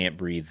where they can't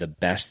breathe, the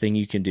best thing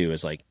you can do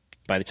is like,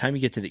 by the time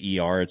you get to the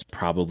ER, it's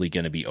probably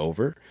going to be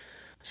over.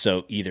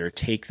 So either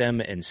take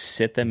them and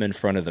sit them in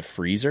front of the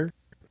freezer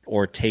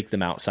or take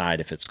them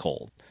outside if it's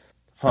cold.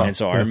 And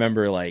so I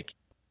remember like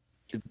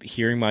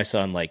hearing my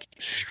son like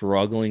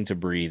struggling to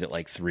breathe at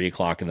like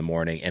 3:00 in the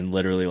morning and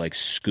literally like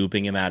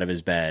scooping him out of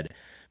his bed,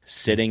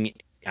 sitting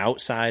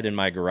outside in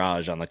my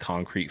garage on the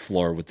concrete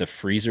floor with the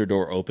freezer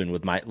door open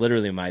with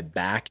my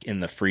back in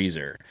the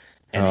freezer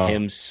and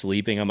him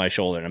sleeping on my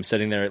shoulder. And I'm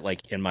sitting there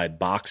like in my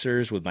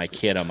boxers with my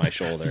kid on my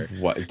shoulder.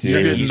 What, dude?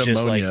 You're getting He's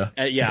pneumonia.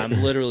 just like,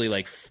 I'm literally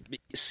like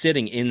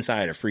sitting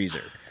inside a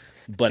freezer,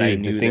 but Dude, I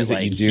knew that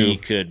like he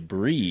could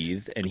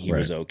breathe and he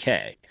was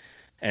okay.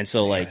 And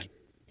so like,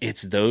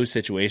 it's those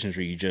situations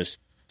where you just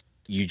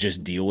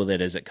deal with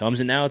it as it comes.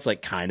 And now it's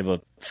like kind of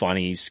a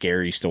funny,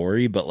 scary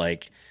story, but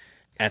like,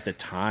 at the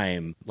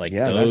time, like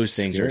those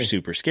things are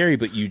super scary,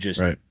 but you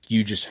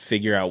just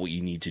figure out what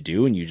you need to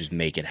do and you just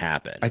make it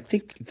happen. I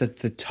think that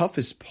the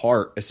toughest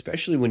part,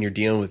 especially when you're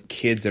dealing with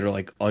kids that are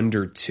like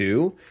under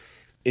 2,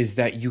 is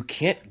that you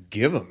can't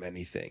give them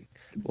anything.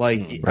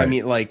 Like, I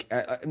mean, like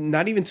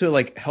not even to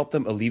like help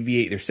them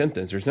alleviate their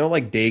symptoms. There's no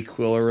like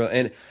Dayquil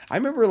and I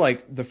remember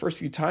like the first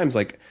few times,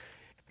 like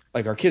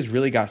our kids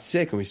really got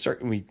sick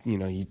and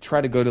you try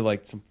to go to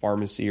like some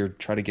pharmacy or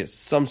try to get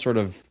some sort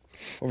of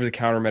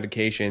over-the-counter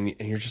medication,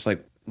 and you're just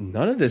like,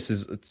 none of this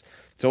is.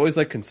 It's always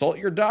like consult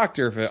your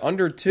doctor if it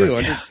under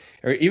 2,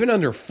 or even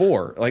under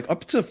 4, like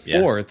up to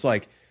 4. It's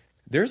like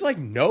there's like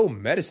no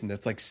medicine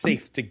that's like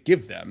safe to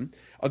give them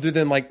other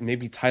than like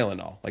maybe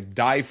Tylenol, like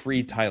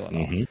dye-free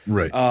Tylenol.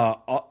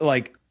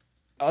 Like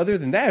other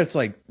than that, it's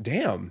like,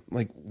 damn,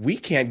 like we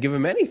can't give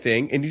them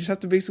anything, and you just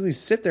have to basically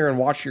sit there and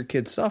watch your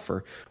kids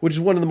suffer, which is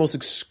one of the most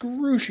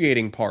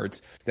excruciating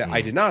parts that I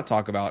did not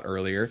talk about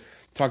earlier.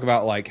 Talk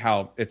about like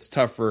how it's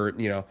tough for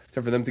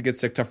them to get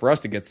sick, tough for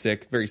us to get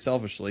sick, very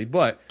selfishly.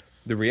 But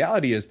the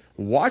reality is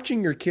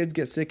watching your kids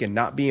get sick and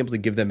not being able to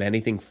give them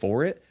anything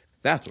for it,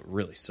 that's what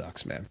really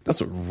sucks, man. That's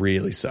what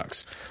really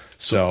sucks.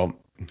 So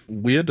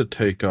we had to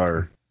take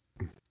at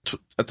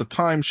the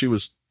time she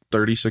was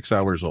 36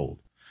 hours old.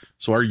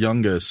 So our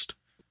youngest,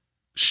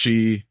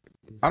 I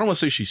don't want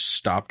to say she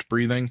stopped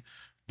breathing,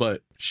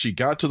 but she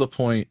got to the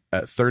point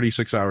at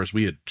 36 hours.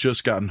 We had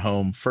just gotten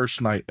home,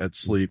 first night at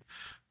sleep,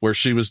 where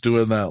she was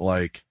doing that,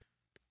 like,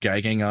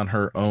 gagging on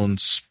her own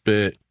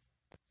spit,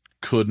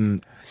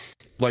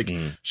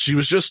 she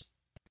was just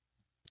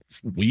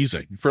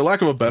wheezing. For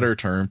lack of a better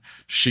term,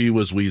 she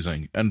was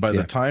wheezing. And by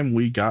the time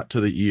we got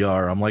to the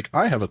ER, I'm like,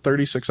 I have a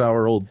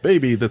 36-hour-old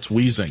baby that's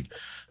wheezing.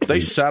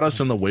 They sat us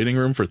in the waiting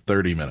room for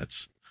 30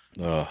 minutes.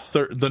 And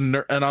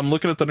I'm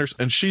looking at the nurse,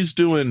 and she's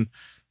doing,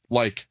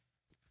 like,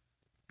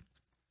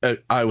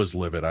 I was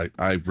livid.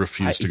 I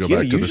refused to go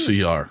back to the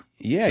CR.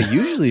 Yeah,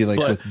 usually like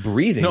with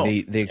breathing,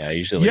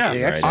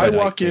 I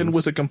walk in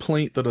with a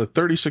complaint that a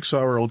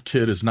 36-hour-old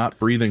kid is not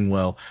breathing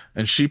well,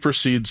 and she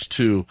proceeds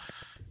to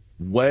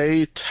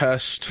weigh,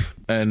 test,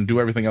 and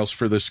do everything else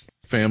for this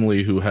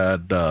family who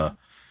had what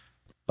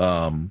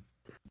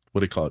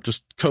do you call it?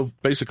 Just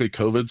basically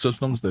COVID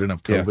symptoms. They didn't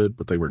have COVID,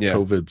 but they were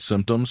COVID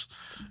symptoms.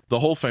 The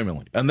whole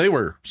family, and they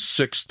were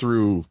 6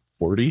 through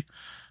 40,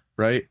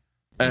 right?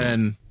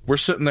 And we're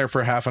sitting there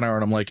for half an hour,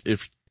 and I'm like,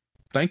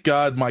 thank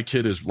God my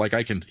kid is like,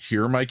 I can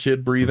hear my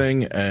kid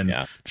breathing and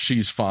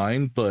she's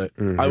fine. But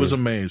I was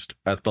amazed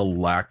at the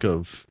lack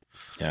of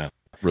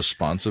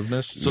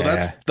responsiveness. So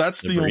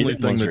that's the only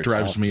thing that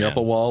drives me up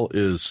a wall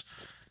is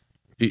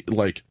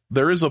like,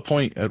 there is a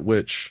point at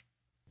which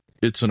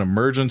it's an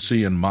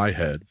emergency in my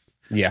head.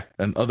 Yeah.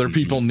 And other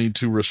people need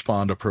to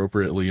respond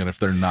appropriately. And if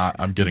they're not,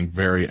 I'm getting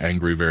very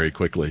angry very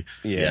quickly.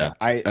 Yeah.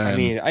 I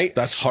mean,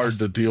 that's hard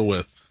to deal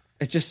with.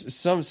 It's just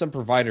some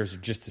providers are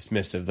just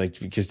dismissive, like,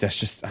 because that's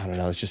just, I don't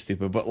know, it's just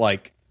stupid. But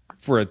like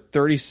for a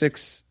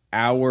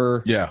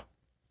 36-hour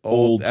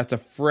old, that's a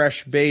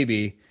fresh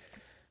baby.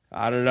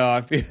 I don't know.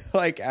 I feel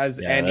like as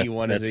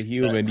anyone, as a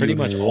human, pretty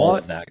much all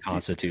of that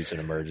constitutes an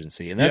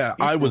emergency. And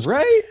that's I was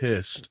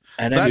pissed.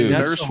 And I mean,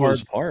 that's the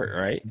hard part,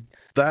 right?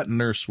 that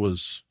nurse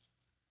was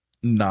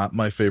not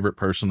my favorite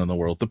person in the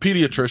world. The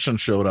pediatrician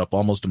showed up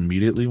almost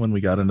immediately when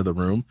we got into the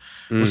room.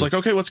 Was like,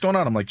 okay, what's going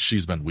on? I'm like,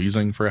 she's been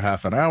wheezing for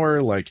half an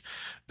hour. Like,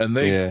 and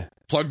they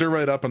plugged her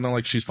right up and they're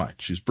like, she's fine.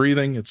 She's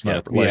breathing. It's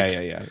not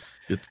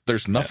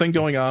there's nothing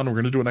going on. We're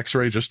going to do an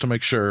x-ray just to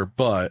make sure.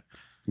 But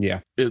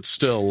it's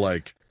still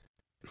like,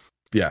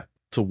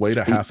 to wait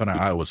a half an hour,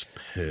 I was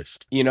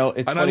pissed. You know,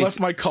 it's I left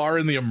my car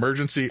in the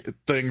emergency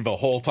thing the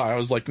whole time. I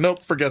was like,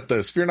 nope, forget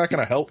this. If you're not going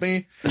to help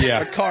me,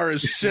 my car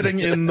is sitting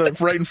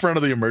right in front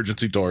of the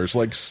emergency doors.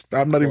 Like,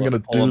 I'm not even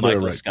going to do the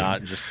right Scott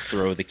thing. And just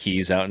throw the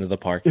keys out into the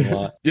parking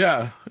lot.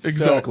 Yeah,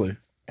 exactly.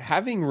 So,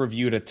 having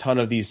reviewed a ton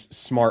of these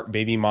smart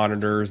baby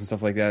monitors and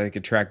stuff like that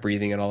could track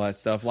breathing and all that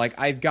stuff, like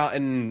I've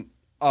gotten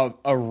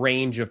a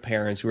range of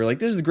parents who are like,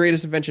 this is the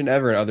greatest invention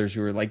ever, and others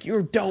who are like,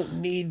 you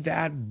don't need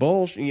that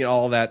bullshit, you know,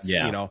 all that.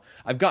 You know,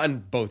 I've gotten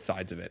both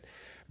sides of it,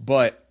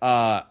 but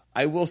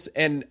I will,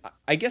 and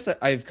I guess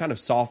I've kind of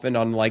softened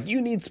on like,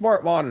 you need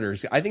smart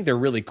monitors. I think they're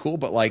really cool,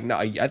 but like, no,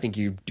 I think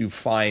you do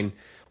fine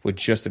with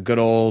just a good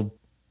old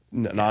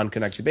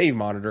non-connected baby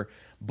monitor.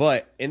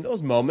 But in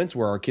those moments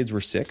where our kids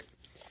were sick,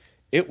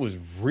 it was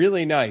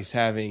really nice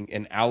having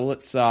an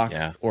Owlet sock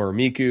or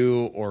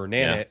Miku or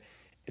Nanit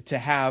to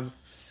have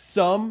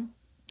some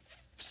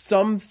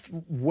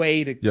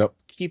way to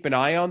keep an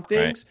eye on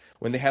things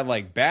when they had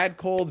like bad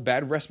colds,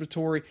 bad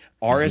respiratory,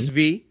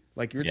 RSV,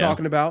 like you were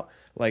talking about.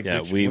 Like,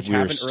 which we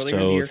happened were earlier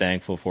in the year.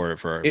 Thankful for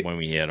when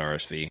we had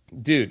RSV.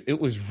 Dude,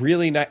 it was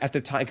really nice at the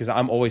time because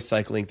I'm always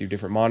cycling through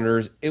different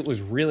monitors. It was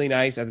really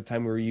nice at the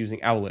time we were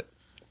using Owlet,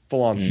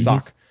 full on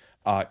sock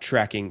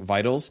tracking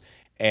vitals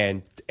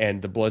and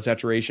the blood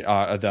saturation,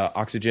 the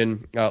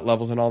oxygen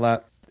levels and all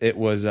that. It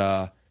was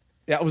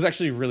it was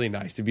actually really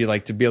nice to be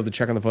able to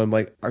check on the phone,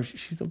 like, are she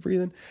still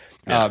breathing?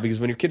 Because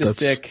when your kid is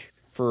sick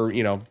for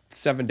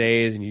 7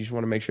 days and you just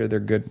want to make sure they're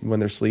good when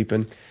they're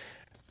sleeping,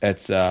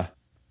 that's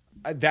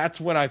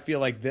when I feel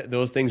like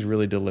those things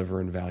really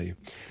deliver in value.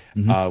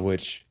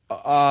 Which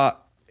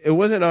it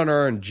wasn't on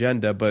our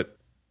agenda, but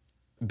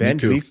Ben,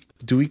 do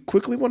we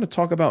quickly want to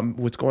talk about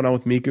what's going on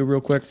with Miku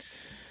real quick?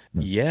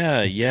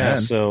 Yeah.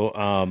 So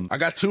I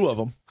got two of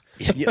them.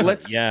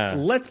 Let's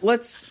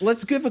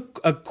give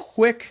a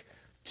quick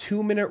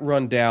 2-minute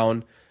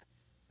rundown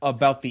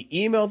about the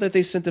email that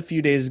they sent a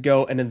few days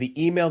ago, and then the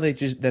email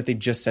that they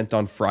just sent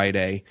on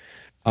Friday.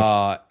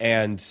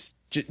 And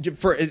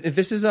for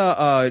this is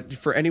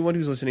for anyone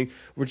who's listening,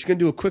 we're just gonna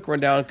do a quick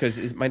rundown because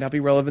it might not be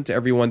relevant to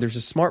everyone. There's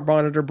a smart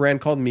monitor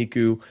brand called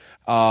Miku.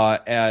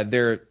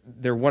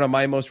 They're one of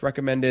my most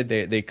recommended.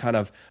 They kind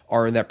of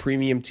are in that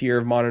premium tier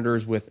of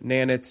monitors with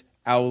Nanit,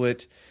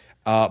 Owlet,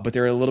 but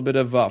they're in a little bit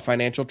of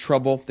financial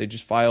trouble. They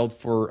just filed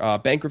for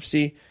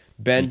bankruptcy.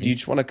 Ben, do you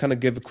just want to kind of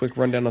give a quick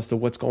rundown as to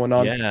what's going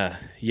on?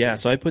 Yeah.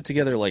 So I put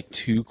together like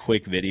 2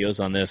 quick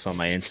videos on this on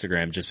my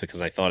Instagram just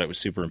because I thought it was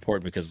super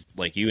important because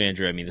like you,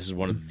 Andrew, I mean, this is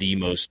one of the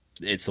most,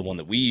 it's the one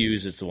that we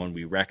use. It's the one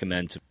we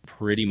recommend to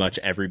pretty much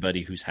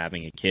everybody who's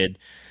having a kid.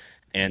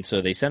 And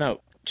so they sent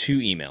out 2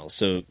 emails.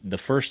 So the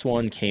first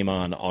one came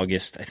on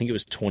August, I think it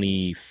was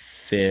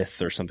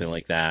 25th or something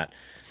like that.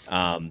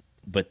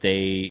 But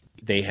they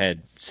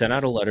had sent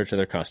out a letter to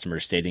their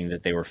customers stating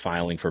that they were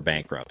filing for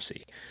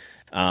bankruptcy.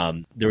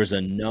 There was a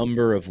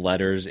number of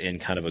letters in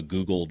kind of a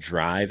Google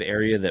Drive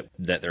area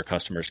that their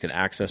customers could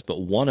access,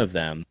 but one of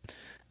them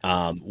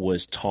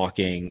was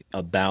talking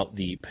about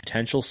the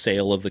potential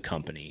sale of the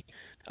company,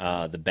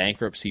 the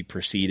bankruptcy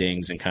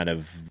proceedings, and kind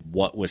of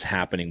what was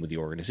happening with the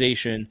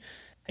organization.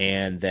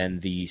 And then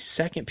the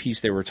second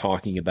piece they were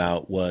talking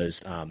about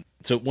was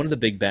so one of the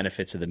big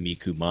benefits of the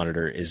Miku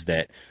monitor is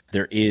that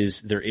there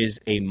is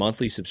a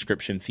monthly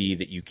subscription fee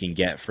that you can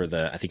get for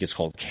I think it's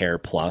called Care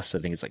Plus. I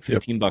think it's like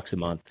 $15 a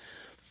month.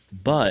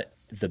 But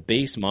the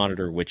base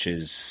monitor, which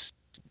is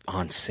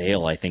on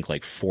sale, I think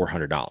like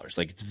 $400.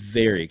 Like it's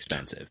very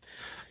expensive.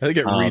 I think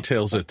it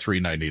retails at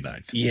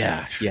 $399.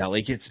 Yeah,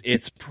 like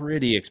it's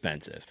pretty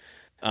expensive.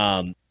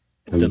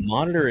 The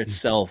monitor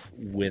itself,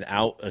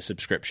 without a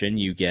subscription,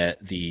 you get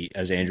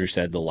as Andrew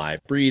said, the live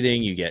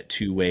breathing. You get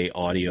 2-way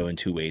audio and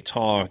 2-way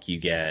talk. You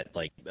get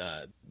like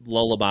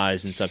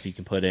lullabies and stuff you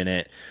can put in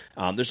it.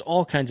 There's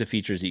all kinds of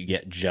features that you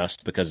get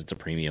just because it's a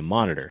premium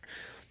monitor.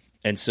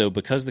 And so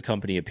because the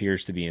company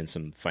appears to be in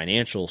some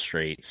financial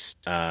straits,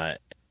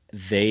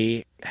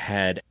 they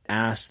had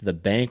asked the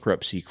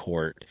bankruptcy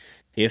court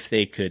if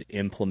they could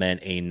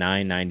implement a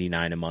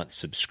 $9.99 a month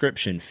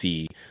subscription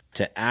fee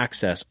to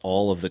access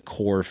all of the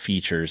core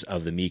features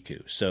of the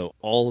Miku. So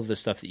all of the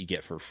stuff that you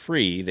get for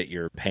free that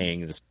you're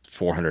paying this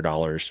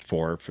 $400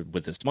 for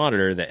with this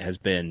monitor that has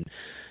been,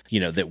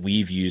 that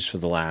we've used for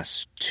the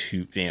last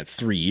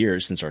 3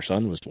 years since our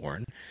son was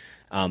born,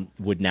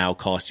 would now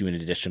cost you an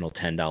additional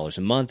 $10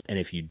 a month. And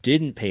if you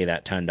didn't pay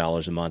that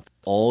 $10 a month,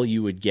 all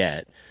you would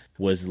get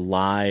was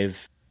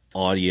live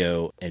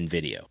audio and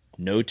video.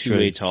 No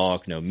 2-way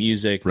talk, no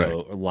music,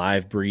 no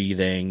live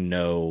breathing,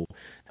 no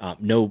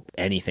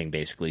anything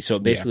basically. So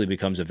it basically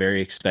becomes a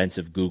very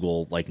expensive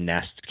Google like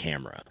Nest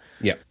camera.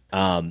 Yeah.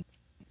 And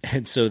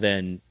so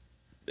then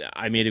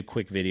I made a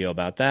quick video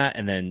about that,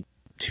 and then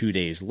 2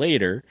 days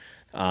later,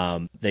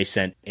 they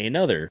sent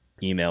another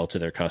email to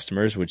their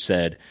customers, which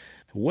said,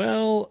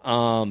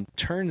 well,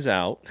 turns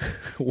out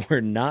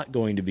we're not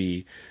going to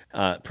be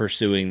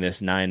pursuing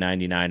this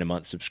 $9.99 a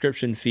month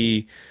subscription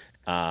fee.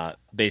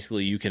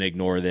 Basically, you can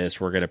ignore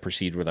this. We're going to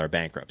proceed with our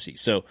bankruptcy.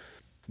 So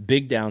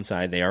big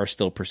downside, they are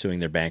still pursuing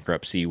their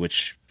bankruptcy,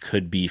 which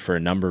could be for a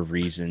number of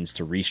reasons,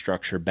 to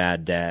restructure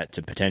bad debt,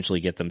 to potentially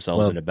get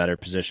themselves in a better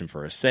position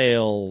for a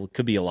sale.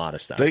 Could be a lot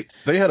of stuff.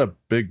 They had a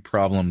big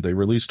problem. They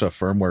released a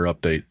firmware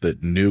update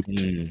that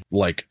nuked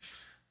like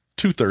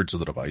 2/3 of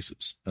the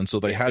devices. And so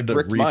they had to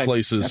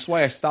replace. That's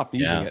why I stopped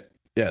using it.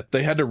 Yeah,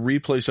 they had to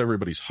replace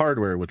everybody's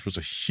hardware, which was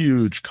a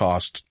huge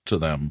cost to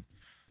them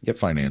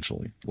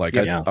financially. Like,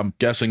 I'm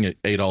guessing it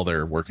ate all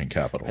their working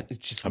capital.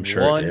 I'm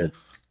sure it did.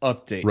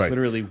 Update. Right.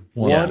 Literally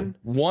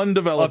one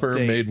developer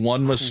made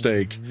one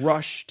mistake.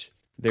 Crushed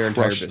their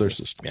entire business. Their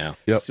system. Yeah.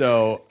 Yep.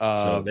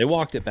 So they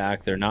walked it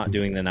back. They're not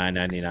doing the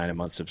 $9.99 a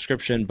month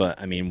subscription,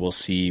 but I mean, we'll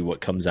see what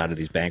comes out of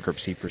these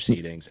bankruptcy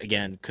proceedings.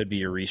 Again, could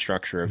be a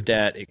restructure of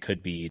debt. It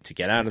could be to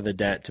get out of the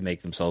debt to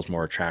make themselves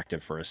more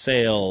attractive for a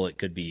sale. It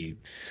could be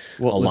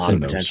a lot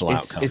of potential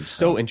outcomes. It's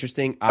so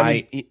interesting.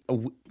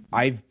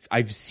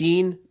 I've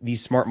seen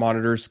these smart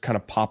monitors kind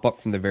of pop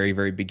up from the very,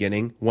 very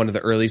beginning. One of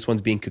the earliest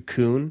ones being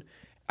Cocoon.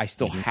 I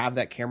still have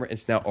that camera.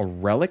 It's now a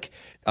relic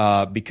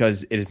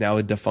because it is now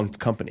a defunct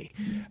company.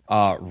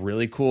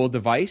 Really cool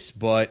device,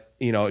 but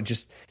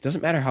it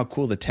doesn't matter how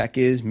cool the tech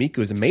is. Miku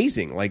is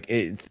amazing. Like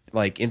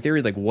in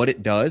theory, like what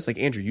it does. Like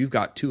Andrew, you've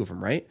got 2 of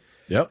them, right?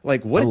 Yep.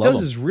 Like what it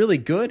does is really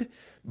good,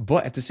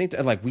 but at the same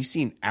time, like we've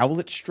seen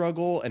Owlet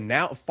struggle, and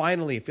now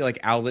finally, I feel like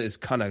Owlet is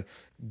kind of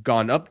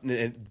gone up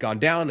and gone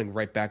down and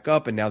right back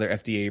up, and now they're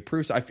FDA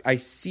approved. So I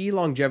see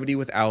longevity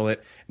with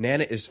Owlet.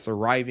 Nana is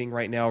thriving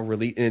right now.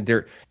 Really, and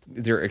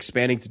they're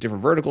expanding to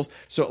different verticals.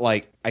 So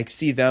like I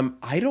see them.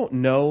 I don't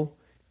know.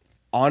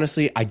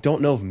 Honestly, I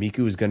don't know if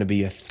Miku is going to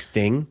be a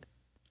thing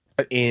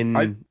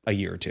in a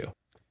year or two.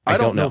 I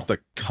don't know if the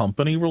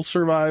company will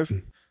survive.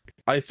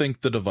 I think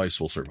the device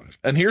will survive.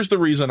 And here's the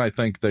reason I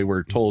think they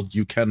were told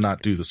you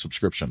cannot do the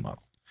subscription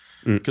model.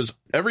 Because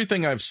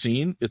everything I've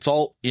seen, it's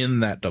all in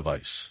that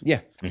device.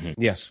 Yeah.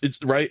 Yes.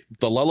 It's right.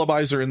 The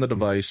lullabies are in the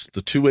device.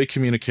 The 2-way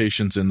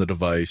communications in the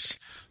device.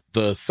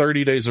 The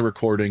 30 days of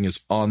recording is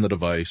on the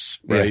device.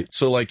 Right. Yeah.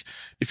 So like,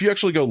 if you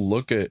actually go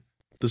look at,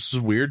 this is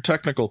a weird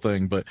technical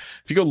thing, but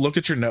if you go look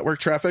at your network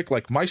traffic,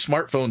 like my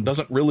smartphone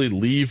doesn't really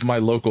leave my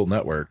local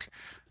network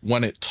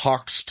when it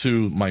talks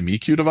to my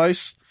Miku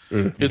device.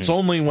 It's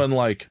only when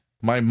like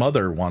my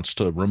mother wants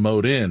to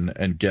remote in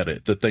and get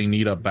it that they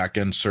need a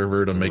back-end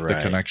server to make the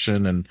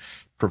connection and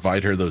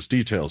provide her those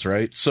details,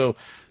 right? So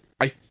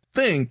I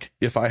think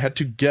if I had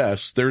to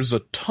guess, there's a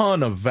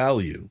ton of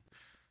value.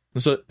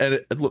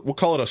 We'll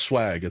call it a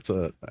swag. It's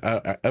a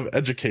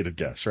educated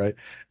guess, right?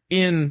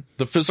 In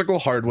the physical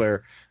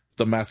hardware,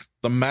 the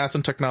math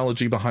and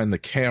technology behind the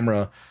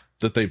camera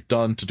that they've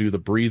done to do the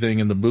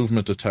breathing and the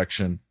movement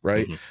detection,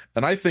 right?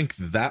 And I think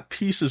that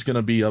piece is going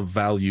to be of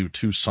value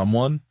to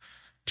someone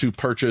to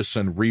purchase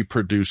and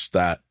reproduce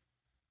that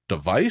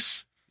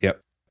device.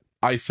 Yep.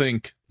 I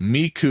think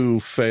Miku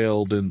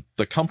failed, and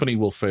the company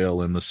will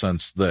fail in the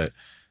sense that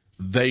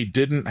they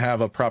didn't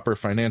have a proper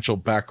financial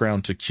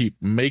background to keep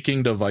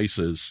making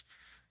devices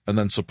and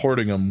then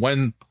supporting them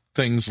when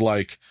things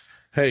like,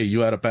 hey, you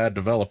had a bad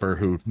developer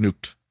who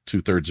nuked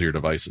 2/3 of your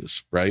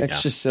devices, right?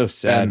 It's just so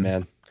sad,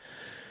 man.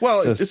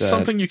 Well, it's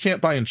something you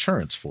can't buy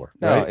insurance for.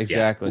 No, right?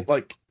 Exactly. Yeah.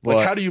 Like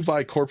how do you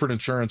buy corporate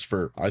insurance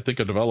for, I think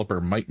a developer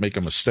might make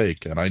a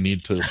mistake and I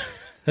need to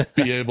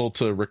be able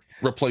to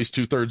replace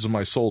 2/3 of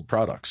my sold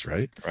products,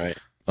 right? Right.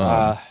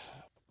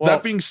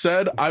 That being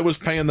said, I was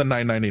paying the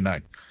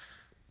 $9.99.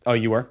 Oh,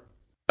 you were?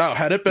 Oh,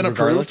 had it been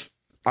approved,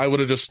 I would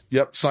have just,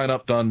 sign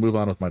up, done, move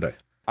on with my day.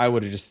 I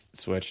would have just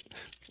switched.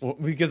 Well,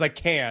 because I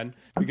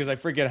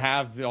freaking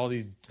have all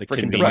these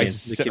freaking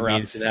devices sitting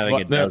around. The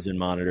having a dozen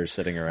monitors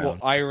sitting around. Well,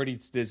 I already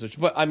did switch.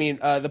 But I mean,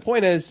 the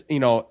point is,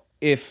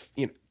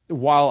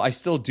 while I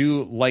still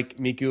do like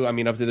Miku, I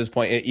mean, up to this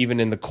point, even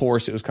in the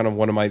course, it was kind of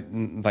one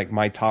of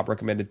my top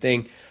recommended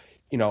thing.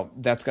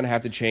 That's going to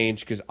have to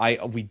change because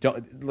we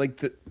don't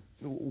like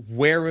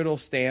where it'll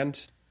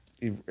stand.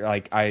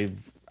 Like I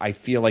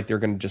feel like they're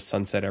going to just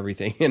sunset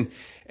everything,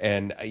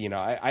 and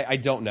I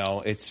don't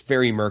know. It's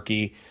very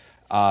murky.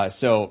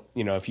 So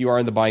if you are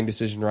in the buying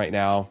decision right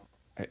now,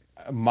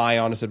 my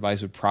honest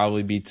advice would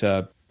probably be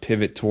to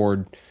pivot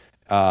toward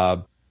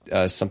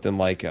something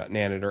like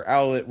Nanit or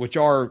Owlet, which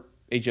are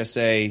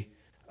HSA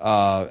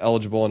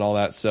eligible and all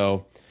that.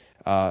 So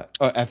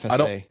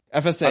FSA.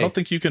 FSA. I don't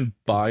think you can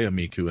buy a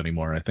Miku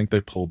anymore. I think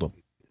they pulled them.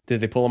 Did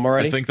they pull them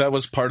already? I think that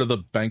was part of the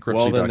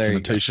bankruptcy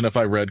documentation. If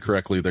I read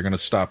correctly, they're going to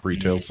stop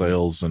retail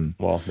sales. And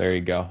there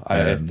you go.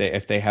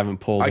 If they haven't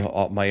pulled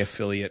all my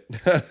affiliate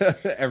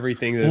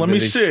everything, let me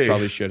see.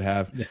 Probably should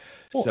have.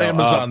 Well, so,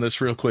 Amazon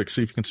this real quick.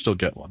 See if you can still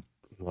get one.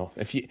 Well,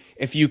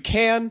 if you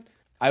can,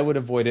 I would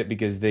avoid it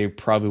because they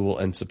probably will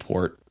end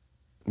support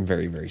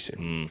very, very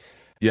soon.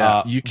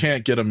 Yeah, you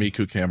can't get a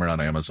Miku camera on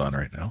Amazon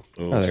right now.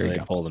 Ooh, there so you they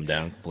go. pulled them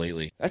down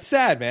completely. That's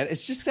sad, man.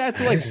 It's just sad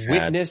to That like is sad.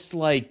 witness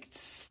like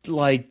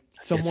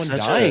someone It's such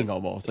dying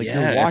almost. Like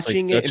Yeah, you're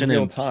watching it's like it such in an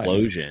real time.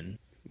 implosion.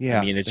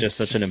 Yeah, I mean, it's it just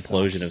such an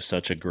implosion sucks. of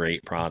such a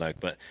great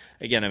product. But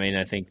again, I mean,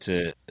 I think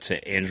to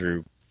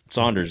Andrew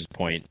Saunders'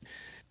 point,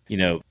 you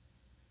know,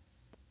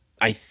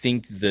 I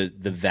think the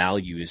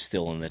value is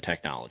still in the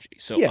technology.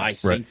 So Yes.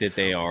 I think that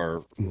they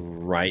are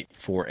ripe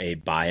for a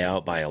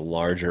buyout by a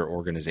larger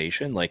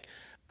organization. Like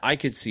I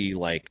could see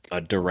like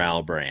a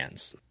Doral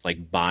Brands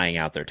like buying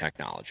out their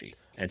technology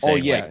and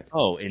saying, like,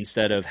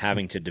 instead of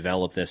having to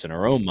develop this in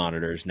our own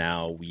monitors,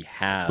 now we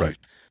have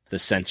the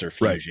sensor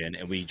fusion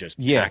and we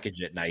just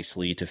package it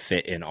nicely to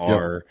fit in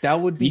our That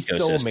would be so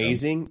ecosystem.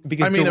 amazing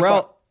because I mean,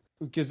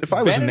 if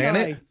I was Ben and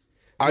Nanit,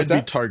 I'd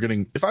be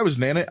targeting. If I was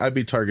Nanit, I'd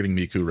be targeting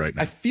Miku right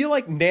now I feel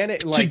like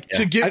Nanit like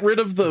to get rid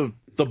of the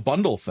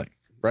bundle thing,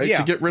 right? Yeah.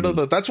 To get rid of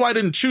the. That's why I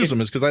didn't choose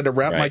them, is because I had to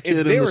wrap my if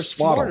kid they in were the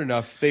swaddle. smart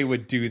enough, they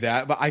would do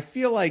that. But I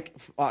feel like,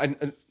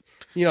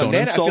 you know, Don't Nanit,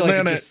 I insult feel like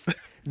it Nanit. just,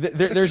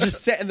 they're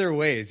just set in their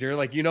ways. They're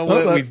like, you know Well,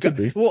 what, that we've got. could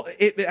be. Well,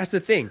 that's the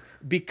thing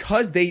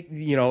because they,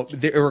 you know,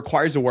 it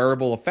requires a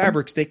wearable of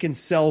fabrics. They can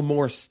sell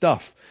more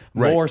stuff,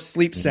 more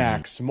sleep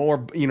sacks,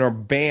 more, you know,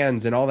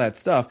 bands and all that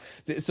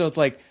stuff. So it's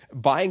like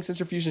buying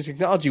sensor fusion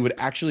technology would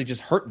actually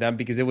just hurt them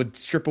because it would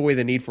strip away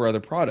the need for other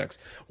products.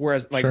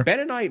 Whereas, like Ben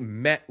and I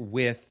met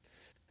with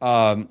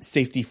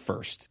Safety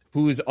First,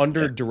 who is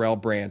under Doral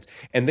Brands,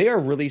 and they are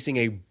releasing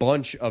a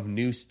bunch of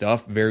new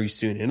stuff very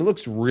soon, and it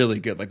looks really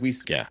good. Like we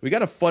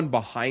got a fun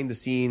behind the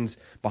scenes,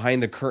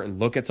 behind the curtain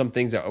look at some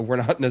things that we're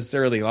not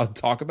necessarily allowed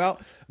to talk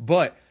about,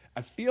 but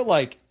I feel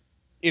like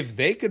if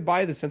they could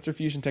buy the sensor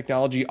fusion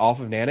technology off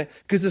of Nanit,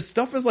 because the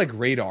stuff is like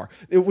radar.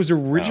 It was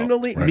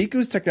originally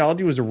Miku's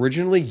technology was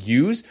originally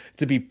used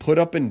to be put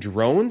up in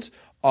drones.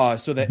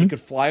 So that he could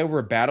fly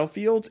over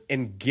battlefields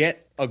and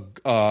get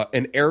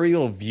an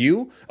aerial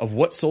view of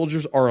what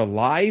soldiers are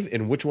alive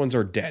and which ones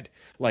are dead.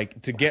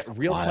 Like to get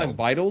real time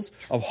vitals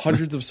of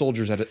hundreds of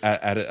soldiers at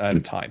a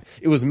time.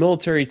 It was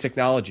military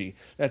technology.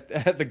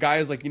 That the guy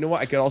is like, you know what?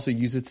 I could also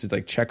use it to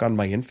like check on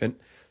my infant.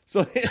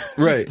 So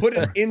they put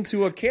it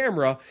into a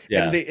camera,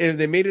 and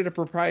they made it a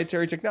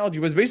proprietary technology.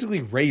 It was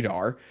basically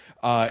radar.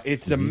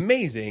 It's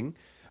amazing.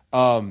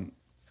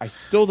 I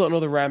still don't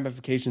know the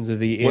ramifications of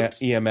the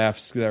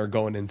EMFs that are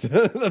going into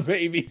the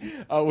baby,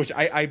 which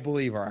I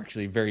believe are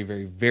actually very,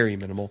 very, very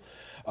minimal.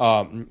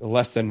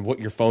 Less than what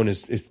your phone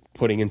is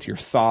putting into your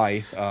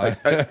thigh.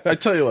 I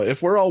tell you what,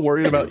 if we're all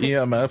worried about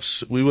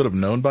EMFs, we would have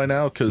known by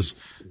now because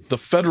the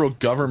federal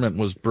government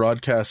was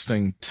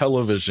broadcasting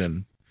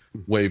television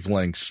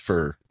wavelengths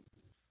for,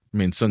 I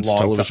mean, since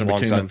television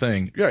became a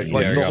thing. Right,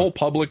 like the whole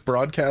public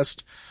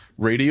broadcast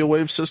radio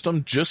wave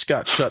system just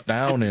got shut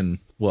down in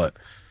what?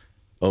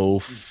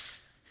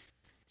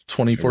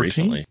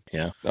 2014.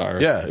 Yeah.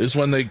 Yeah, is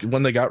when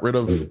they got rid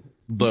of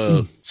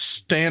the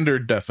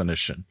standard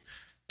definition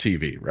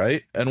TV,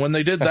 right? And when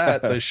they did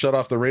that, they shut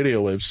off the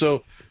radio waves.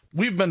 So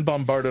we've been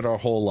bombarded our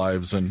whole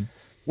lives, and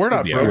we're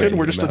not broken.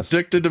 We're just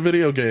addicted to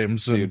video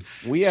games and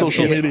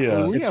social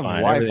media. We have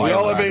Wi-Fi. We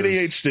all have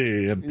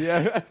ADHD. And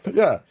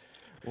yeah.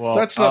 Well,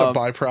 that's not a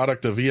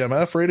byproduct of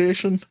EMF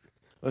radiation.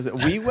 Listen,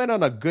 we went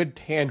on a good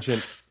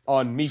tangent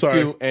on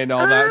Miku and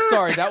all that.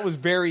 Sorry, that was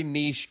very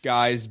niche,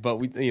 guys. But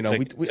we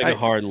took a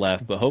hard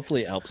left, but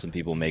hopefully it helps some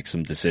people make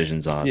some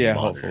decisions on.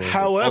 Hopefully.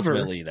 However,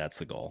 ultimately, that's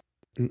the goal.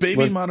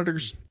 Baby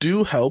monitors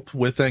do help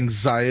with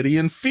anxiety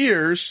and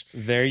fears.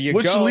 There you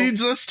which go. Which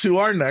leads us to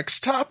our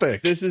next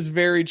topic. This is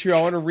very true.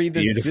 I want to read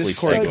this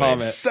Discord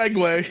comment.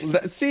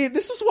 Segue. See,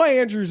 this is why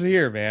Andrew's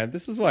here, man.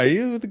 This is why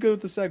you're good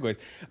with the segues.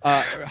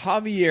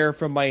 Javier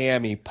from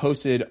Miami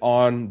posted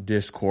on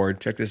Discord.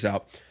 Check this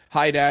out.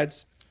 Hi,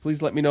 dads.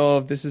 Please let me know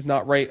if this is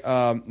not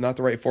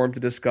the right forum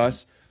to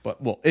discuss. But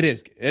it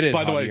is. It is.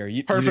 By the Javier.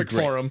 way, perfect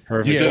forum.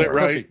 Perfect. You did it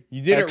right.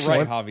 You did it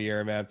right,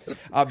 Javier, man.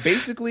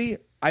 Basically,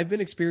 I've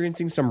been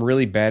experiencing some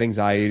really bad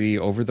anxiety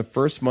over the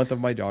first month of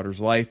my daughter's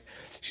life.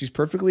 She's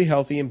perfectly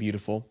healthy and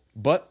beautiful,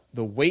 but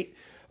the weight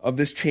of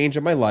this change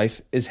in my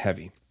life is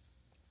heavy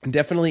and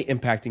definitely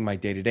impacting my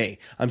day-to-day.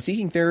 I'm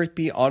seeking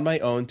therapy on my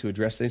own to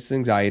address this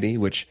anxiety,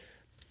 which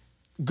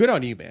good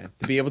on you, man,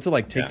 to be able to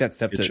like take that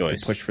step to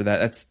push for that.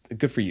 That's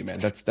good for you, man.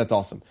 That's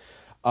awesome.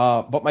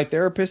 But my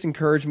therapist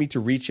encouraged me to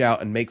reach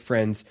out and make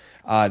friends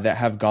that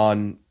have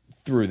gone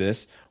through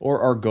this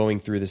or are going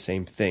through the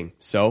same thing.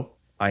 So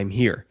I'm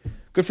here.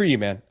 Good for you,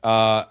 man.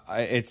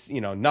 It's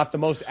not the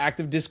most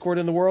active Discord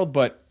in the world,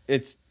 but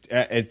it's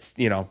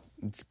there.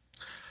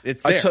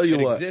 I tell you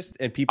what, exists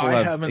and people I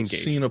have haven't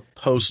engaged. seen a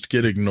post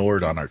get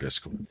ignored on our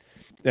Discord.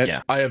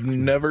 I have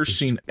never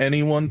seen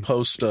anyone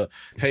post a,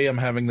 hey, I'm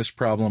having this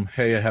problem.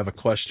 Hey, I have a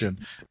question.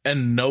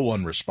 And no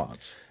one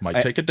responds.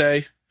 Might take a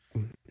day.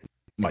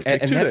 Might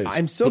take 2 days.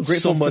 I'm so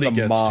grateful for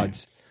the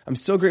mods. I'm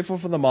so grateful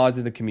for the mods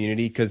in the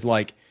community because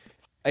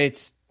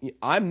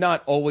I'm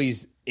not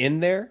always in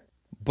there,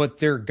 but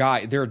they're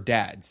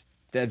dads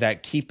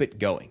that keep it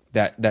going,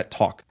 that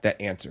talk,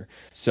 that answer.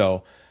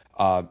 So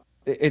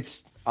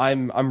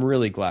I'm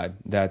really glad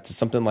that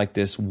something like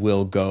this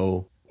will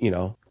go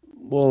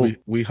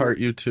we heart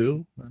you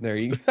too. There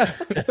you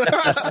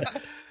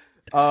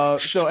go.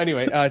 So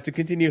anyway, to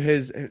continue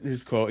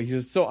his quote, he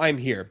says, "So I'm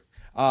here.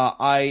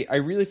 I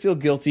really feel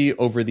guilty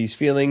over these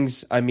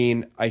feelings. I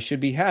mean, I should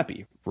be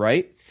happy,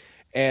 right?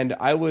 And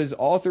I was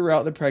all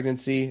throughout the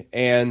pregnancy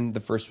and the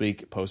first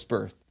week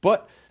post-birth.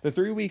 But the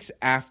 3 weeks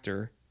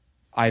after,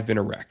 I've been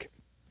a wreck."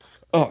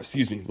 Oh,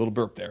 excuse me, a little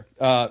burp there.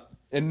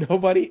 And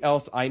nobody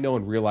else I know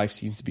in real life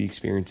seems to be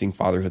experiencing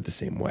fatherhood the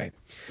same way.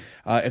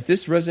 If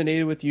this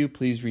resonated with you,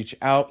 please reach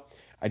out.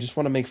 I just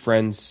want to make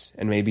friends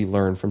and maybe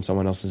learn from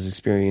someone else's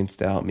experience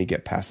to help me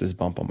get past this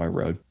bump on my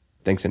road.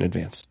 Thanks in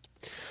advance.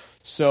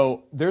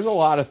 So there's a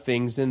lot of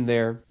things in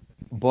there,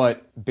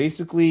 but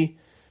basically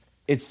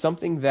it's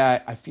something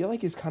that I feel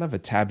like is kind of a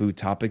taboo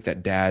topic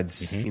that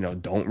dads,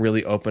 don't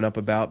really open up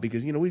about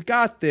because, we've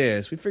got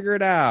this, we figure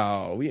it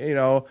out.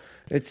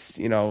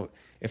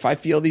 If I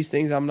feel these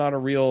things, I'm not a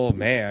real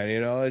man,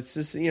 it's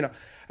just,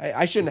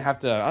 I shouldn't have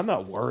to, I'm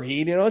not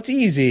worried, it's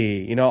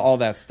easy, all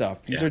that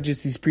stuff. These are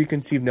just these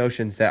preconceived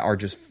notions that are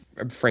just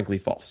frankly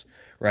false,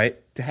 right?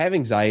 To have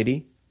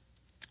anxiety,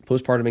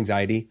 postpartum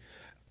anxiety,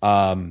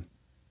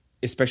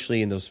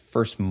 especially in those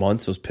first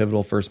months, those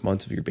pivotal first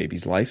months of your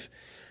baby's life,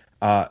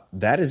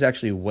 that is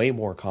actually way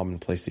more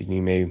commonplace than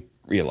you may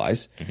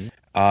realize.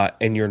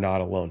 And you're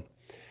not alone.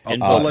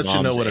 I'll let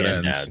you know when it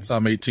ends. Dads.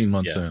 I'm 18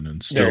 months in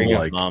and still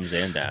like moms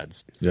and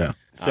dads. Yeah.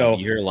 So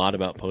you hear a lot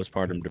about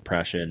postpartum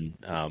depression,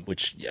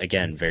 which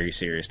again, very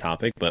serious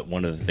topic, but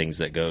one of the things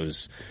that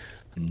goes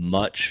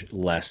much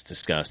less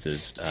discussed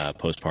is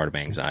postpartum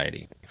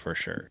anxiety for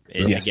sure.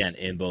 Again,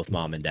 in both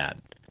mom and dad.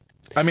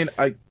 I mean,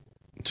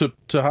 to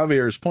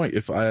Javier's point,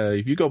 if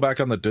you go back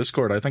on the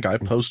Discord, I think I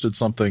posted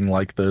something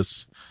like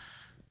this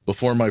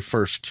before my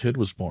first kid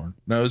was born.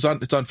 No, it's on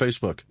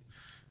Facebook.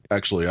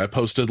 Actually, I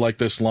posted like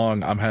this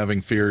long, I'm having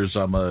fears.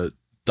 I'm a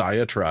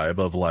diatribe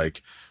of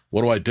like,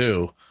 what do I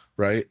do?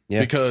 Right.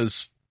 Yeah.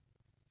 Because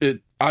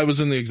I was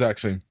in the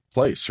exact same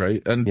place.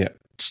 Right. And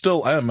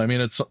still am. I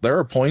mean, there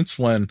are points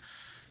when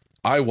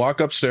I walk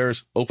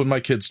upstairs, open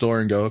my kid's door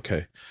and go,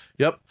 okay,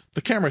 yep.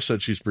 The camera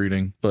said she's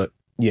breathing, but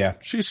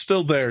she's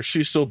still there.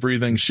 She's still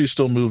breathing. She's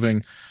still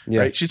moving. Yeah.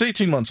 Right. She's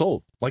 18 months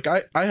old. Like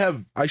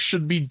I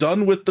should be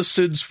done with the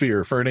SIDS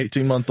fear for an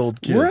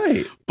 18-month-old kid.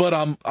 Right. But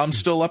I'm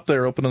still up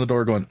there opening the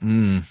door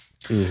going,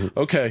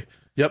 okay.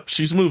 Yep.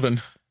 She's moving.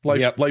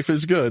 Life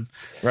is good.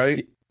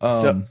 Right.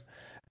 So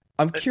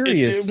I'm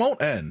curious. It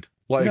won't end.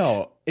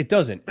 No, it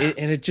doesn't.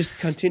 And it just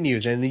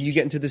continues. And then you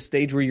get into the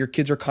stage where your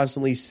kids are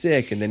constantly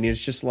sick. And then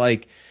it's just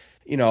like,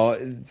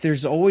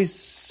 there's always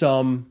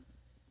some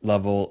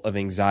level of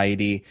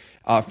anxiety.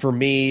 For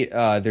me,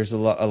 there's a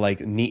lot of like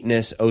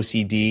neatness,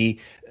 OCD,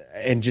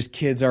 and just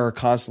kids are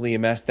constantly a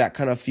mess. That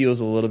kind of feels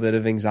a little bit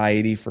of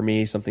anxiety for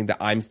me, something that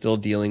I'm still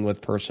dealing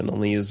with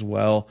personally as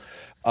well.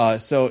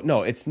 So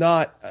no, it's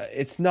not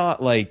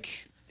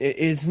like,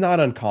 it's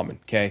not uncommon.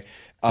 Okay.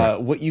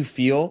 What you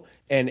feel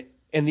and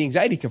the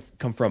anxiety can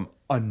come from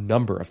a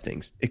number of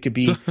things. It could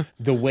be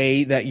the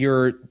way that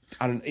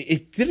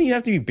it didn't even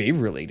have to be baby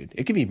related.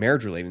 It could be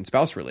marriage related and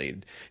spouse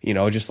related,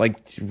 just like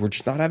we're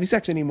just not having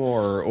sex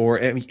anymore, or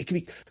it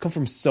could come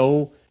from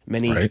so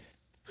many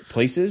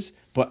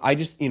places. But I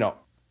just,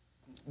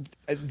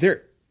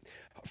 Javier,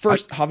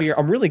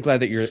 I'm really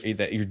glad that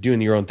you're doing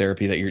your own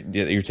therapy, that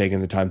you're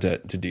taking the time to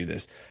do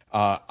this.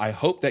 I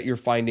hope that you're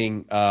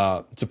finding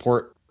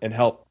support and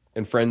help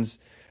and friends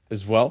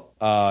as well.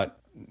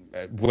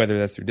 Whether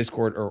that's through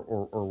Discord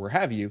or where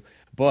have you,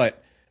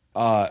 but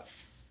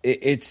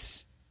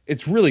it's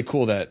really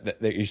cool that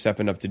you're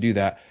stepping up to do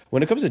that.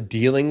 When it comes to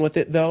dealing with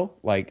it, though,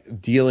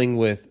 like dealing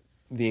with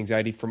the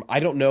anxiety from, I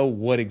don't know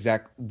what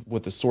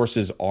the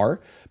sources are,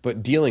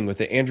 but dealing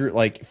with it, Andrew,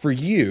 like for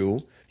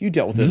you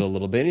dealt with it a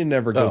little bit. It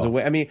never goes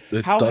away. I mean,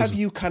 have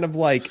you kind of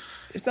like,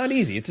 it's not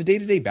easy. It's a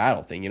day-to-day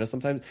battle thing.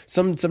 Sometimes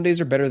some days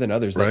are better than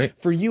others. Like,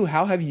 right. For you,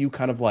 how have you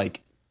kind of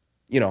like,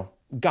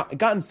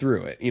 gotten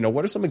through it?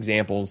 What are some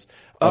examples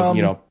of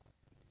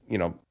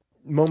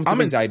moments of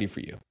anxiety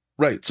for you?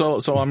 Right.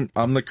 So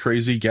I'm the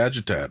crazy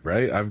gadget dad,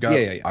 right? I've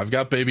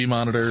got baby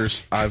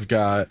monitors. I've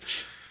got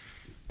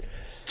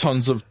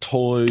tons of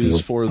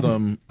toys for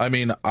them. I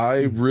mean,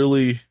 I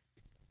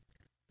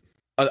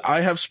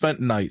have spent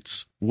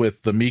nights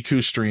with the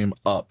Miku stream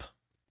up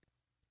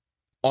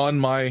on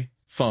my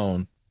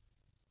phone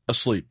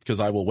asleep, because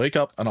I will wake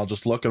up and I'll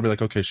just look and I'll be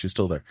like, okay, she's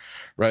still there.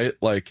 Right.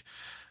 Like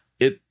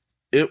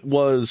it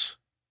was,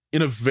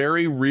 in a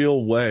very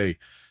real way,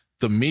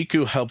 the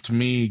Miku helped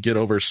me get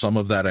over some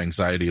of that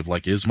anxiety of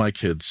like, is my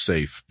kid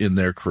safe in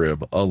their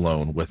crib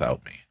alone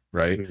without me?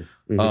 Right.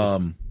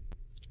 Mm-hmm.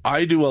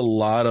 I do a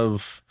lot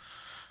of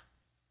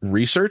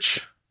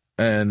research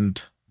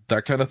and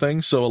that kind of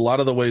thing. So a lot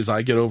of the ways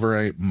I get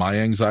over my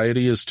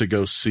anxiety is to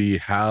go see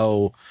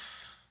how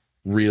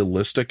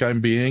realistic I'm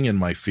being in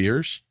my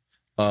fears.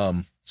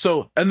 And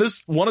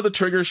this, one of the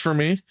triggers for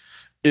me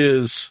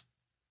is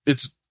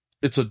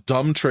it's a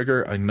dumb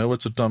trigger. I know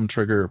it's a dumb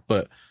trigger,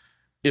 but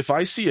if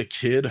I see a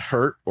kid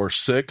hurt or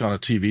sick on a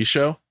TV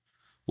show,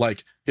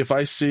 like if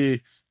I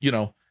see,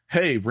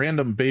 hey,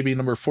 random baby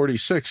number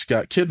 46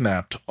 got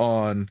kidnapped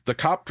on the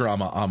cop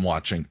drama I'm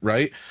watching,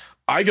 right?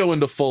 I go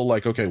into full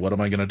like, okay, what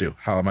am I going to do?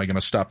 How am I going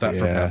to stop that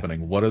from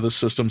happening? What are the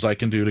systems I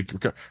can do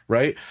to,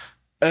 right?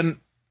 And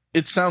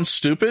it sounds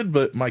stupid,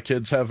 but my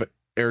kids have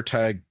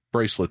AirTag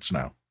bracelets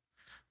now.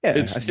 Yeah,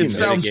 it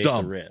sounds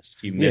dumb.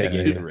 You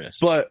mitigate the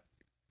risk.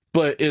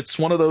 But it's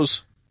one of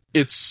those,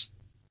 it's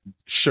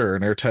sure,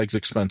 an AirTag's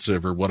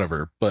expensive or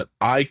whatever, but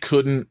I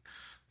couldn't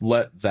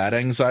let that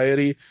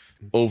anxiety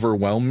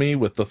overwhelm me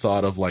with the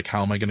thought of like,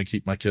 how am I going to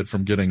keep my kid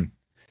from getting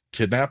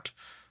kidnapped?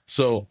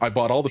 So I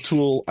bought all the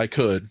tool I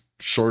could,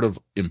 short of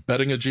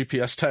embedding a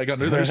GPS tag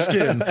under their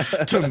skin,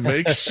 to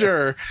make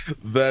sure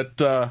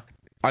that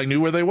I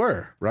knew where they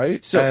were,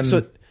 right? So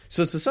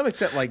to some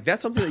extent, like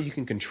that's something that you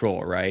can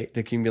control, right?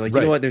 That can be like,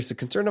 you know what, there's a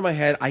concern in my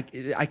head. I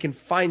can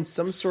find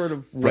some sort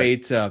of way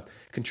to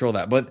control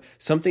that. But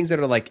some things that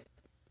are like,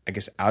 I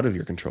guess, out of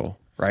your control,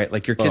 right?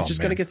 Like your kid's just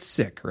going to get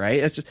sick, right?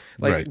 It's just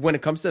like when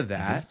it comes to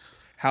that,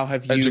 how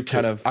have you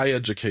I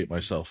educate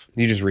myself.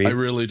 You just read? I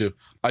really do.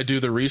 I do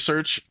the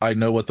research. I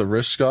know what the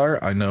risks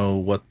are. I know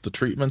what the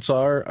treatments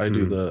are. I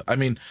do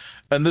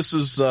and this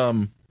is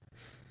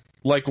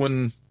like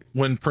when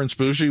Prince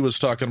Bougie was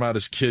talking about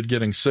his kid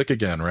getting sick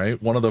again,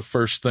 right? One of the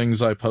first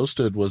things I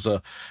posted was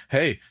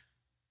hey,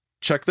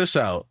 check this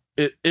out.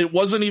 It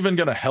wasn't even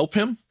going to help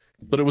him,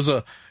 but it was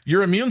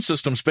your immune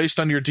system's based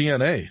on your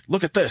DNA.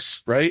 Look at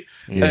this, right?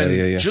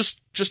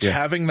 Just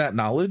having that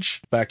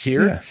knowledge back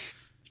here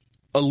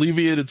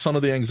alleviated some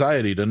of the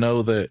anxiety to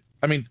know that,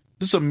 I mean,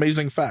 this is an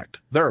amazing fact.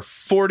 There are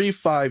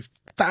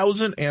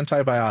 45,000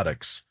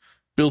 antibiotics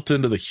built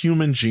into the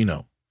human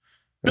genome.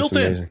 Built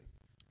in,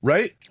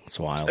 right? It's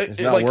wild. It's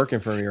not working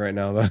for me right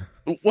now, though.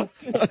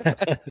 What?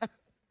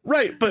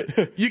 Right,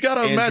 but you got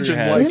to imagine,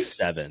 has like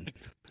 7.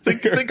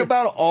 Think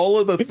about all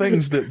of the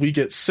things that we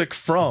get sick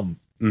from,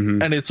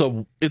 and it's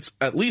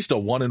at least a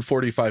 1 in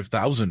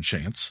 45,000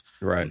 chance,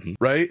 right?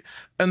 Right,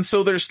 and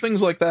so there's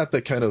things like that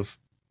kind of,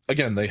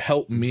 again, they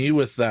help me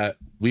with that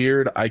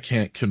weird I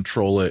can't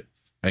control it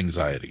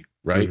anxiety,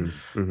 right?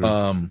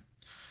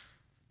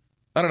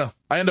 I don't know.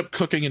 I end up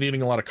cooking and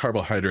eating a lot of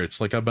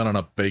carbohydrates. Like I've been on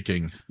a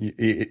baking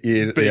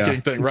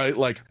thing, right?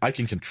 Like I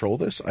can control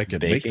this. I can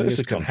make this.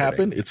 It can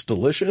happen. It's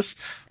delicious.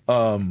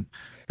 And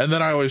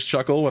then I always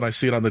chuckle when I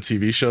see it on the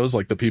TV shows,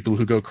 like the people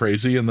who go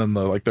crazy and then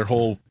their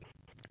whole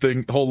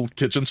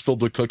kitchen's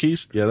filled with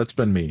cookies. Yeah, that's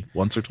been me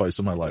once or twice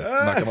in my life.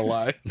 I'm not gonna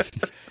lie.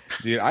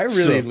 Dude, I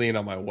really lean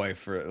on my wife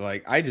for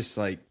like, I just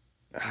like,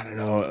 I don't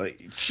know.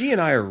 Like, she and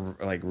I are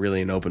like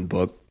really an open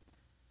book.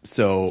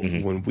 So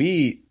when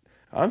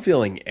I'm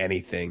feeling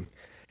anything,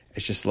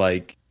 it's just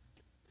like,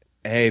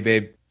 hey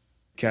babe,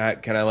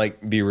 can I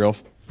like be real?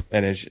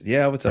 And it's just,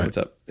 what's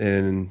up?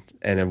 And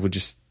then we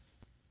just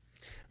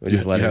let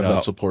it have out.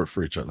 that support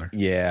for each other.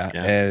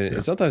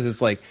 And sometimes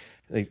it's like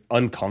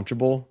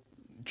uncomfortable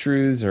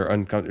truths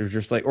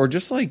or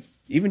just like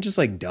even just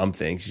like dumb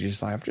things. You're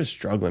just like, I'm just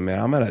struggling, man.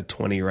 I'm at a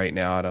 20 right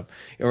now.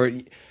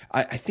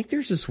 I think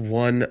there's this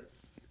one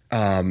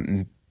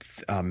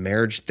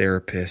marriage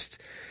therapist.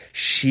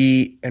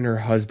 She and her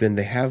husband,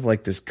 they have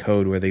like this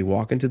code where they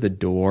walk into the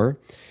door.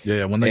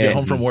 Yeah, when they get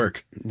home from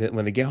work.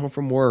 When they get home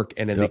from work,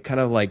 and then they kind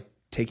of like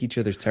take each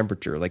other's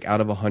temperature, like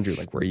out of 100,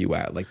 like where are you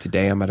at? Like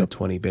today I'm at a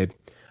 20, babe.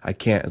 I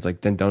can't. It's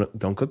like, then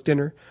don't cook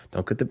dinner.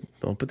 Don't put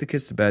the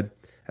kids to bed.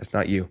 That's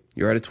not you.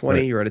 You're at a 20.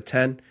 Right. You're at a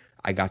 10.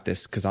 I got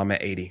this because I'm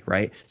at 80,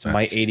 right? So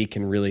my 80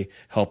 can really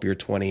help your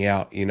 20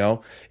 out, you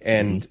know?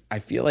 And I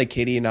feel like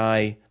Katie and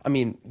I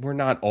mean, we're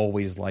not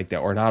always like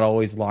that. We're not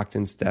always locked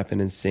in step and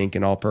in sync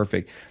and all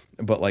perfect.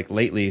 But like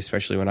lately,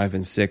 especially when I've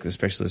been sick,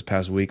 especially this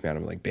past week, man,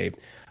 I'm like, babe,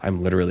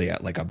 I'm literally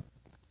at like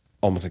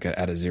almost like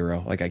at a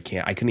 0. Like I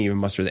couldn't even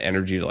muster the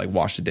energy to like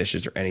wash the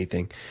dishes or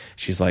anything.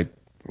 She's like,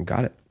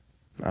 got it.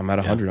 I'm at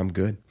 100. I'm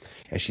good.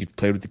 And she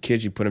played with the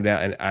kids. She put them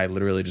down, and I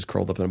literally just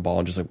curled up in a ball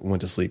and just like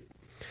went to sleep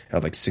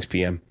at like 6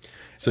 p.m.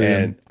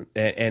 And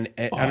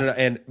I don't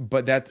know.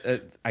 But that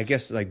I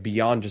guess like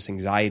beyond just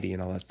anxiety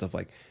and all that stuff,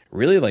 like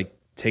really like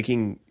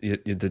taking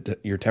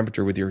your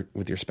temperature with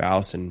your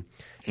spouse and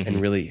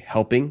really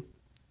helping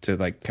to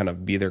like kind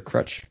of be their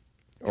crutch,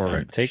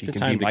 or take the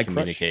time to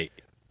communicate.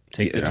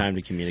 Take the time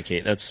to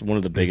communicate. That's one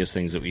of the biggest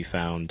things that we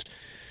found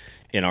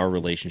in our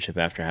relationship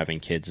after having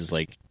kids is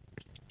like,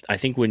 I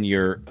think when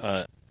you're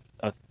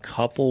a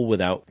couple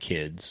without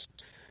kids,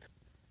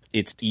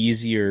 it's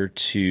easier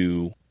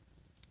to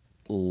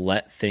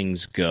let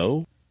things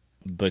go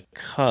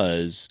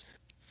because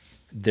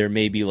there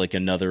may be like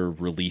another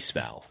release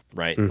valve,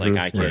 right? Like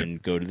I can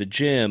go to the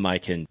gym, I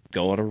can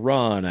go on a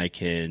run, I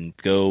can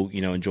go,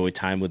 enjoy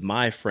time with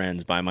my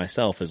friends by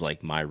myself as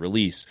like my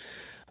release.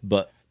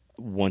 But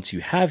once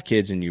you have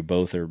kids and you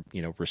both are,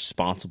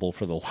 responsible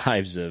for the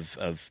lives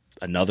of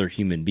another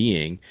human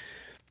being,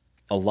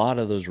 a lot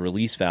of those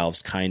release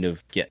valves kind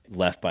of get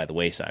left by the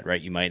wayside, right?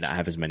 You might not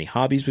have as many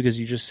hobbies because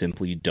you just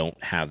simply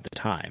don't have the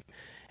time.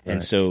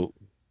 And so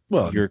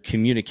your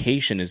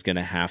communication is going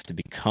to have to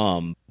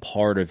become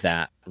part of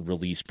that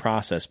release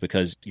process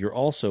because you're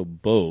also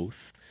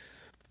both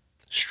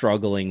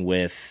struggling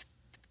with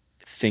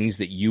things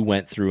that you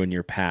went through in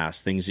your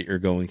past, things that you're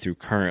going through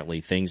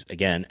currently, things,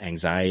 again,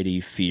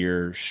 anxiety,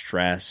 fear,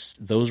 stress,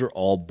 those are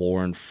all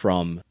born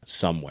from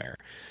somewhere.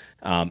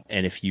 And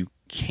if you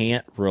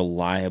can't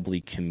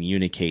reliably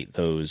communicate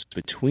those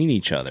between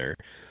each other,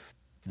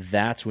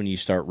 that's when you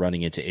start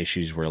running into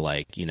issues where,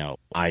 like, you know,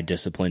 I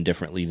discipline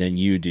differently than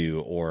you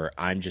do, or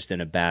I'm just in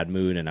a bad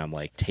mood and I'm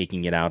like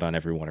taking it out on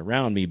everyone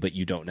around me, but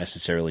you don't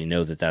necessarily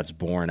know that that's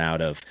born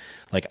out of,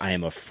 like, I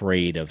am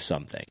afraid of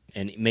something.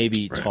 And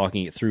maybe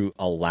talking it through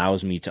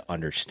allows me to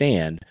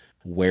understand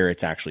where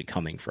it's actually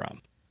coming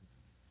from.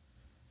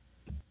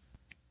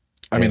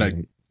 I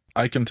mean,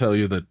 I can tell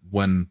you that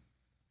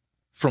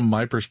from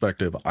my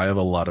perspective, I have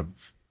a lot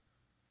of,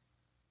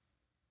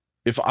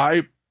 if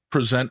I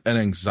present an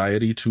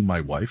anxiety to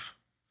my wife,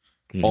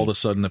 all of a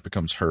sudden it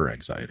becomes her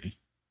anxiety.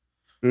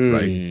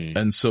 Right.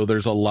 And so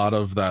there's a lot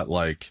of that,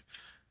 like,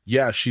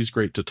 yeah, she's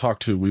great to talk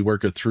to. We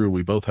work it through.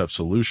 We both have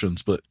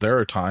solutions, but there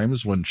are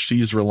times when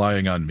she's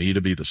relying on me to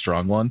be the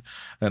strong one.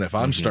 And if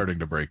I'm starting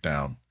to break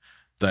down,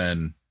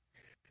 then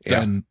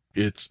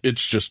it's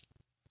just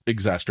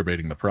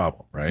exacerbating the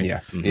problem. Right. Yeah.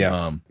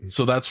 Yeah.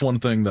 So that's one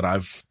thing that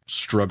I've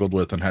struggled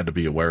with and had to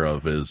be aware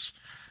of is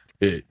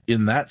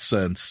in that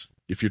sense,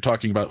 if you're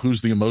talking about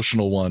who's the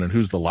emotional one and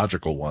who's the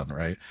logical one,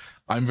 right?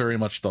 I'm very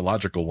much the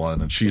logical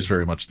one and she's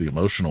very much the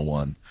emotional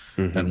one.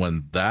 And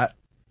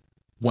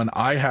when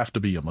I have to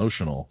be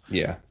emotional,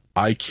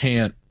 I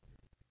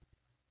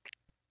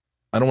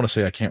don't want to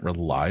say I can't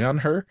rely on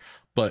her,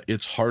 but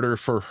it's harder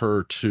for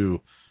her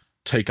to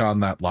take on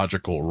that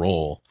logical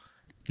role.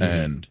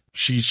 And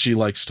she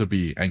likes to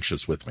be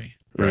anxious with me.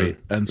 Right.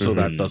 And so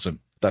that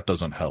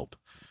doesn't help.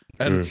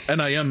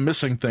 And I am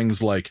missing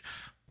things like,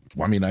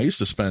 I mean, I used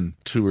to spend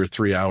 2 or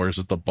 3 hours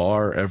at the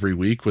bar every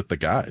week with the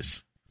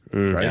guys,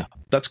 right? Yeah.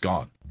 That's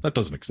gone. That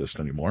doesn't exist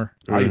anymore.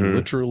 I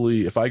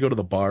literally, if I go to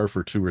the bar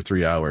for 2 or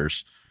 3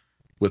 hours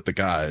with the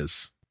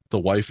guys, the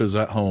wife is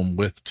at home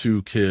with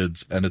 2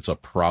 kids and it's a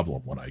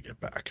problem when I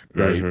get back,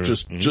 right?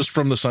 Just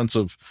from the sense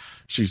of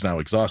she's now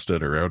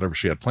exhausted or whatever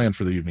she had planned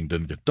for the evening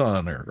didn't get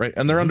done, or right.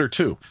 And they're under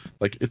 2,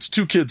 like it's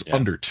 2 kids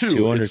under 2.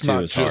 2 under it's 2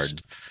 not is just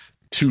hard.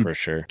 Two,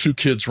 2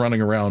 kids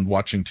running around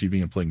watching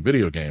TV and playing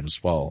video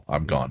games while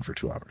I'm gone for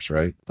 2 hours,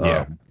 right?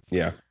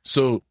 Yeah.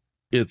 So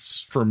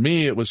for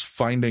me, it was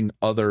finding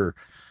other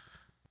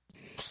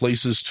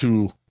places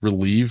to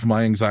relieve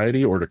my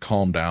anxiety or to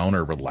calm down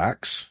or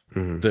relax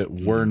that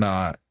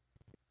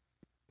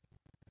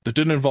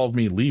didn't involve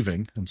me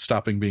leaving and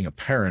stopping being a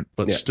parent,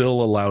 but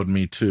still allowed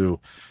me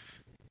to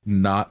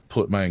not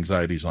put my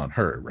anxieties on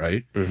her,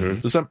 right?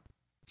 Does that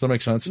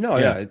make sense? No,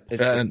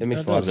 it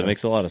makes a lot of sense. It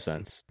makes a lot of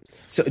sense.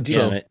 So,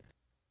 go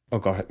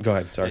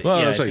ahead. Sorry.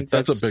 Well,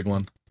 that's a big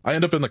one. I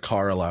end up in the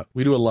car a lot.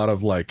 We do a lot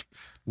of like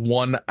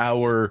 1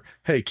 hour,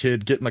 hey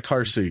kid, get in the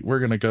car seat. We're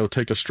going to go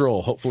take a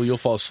stroll. Hopefully you'll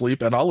fall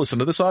asleep and I'll listen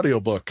to this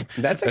audiobook.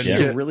 That's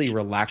actually a really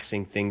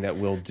relaxing thing that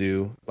we'll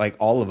do. Like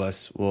all of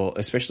us will,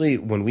 especially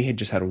when we had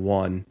just had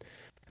one,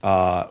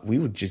 we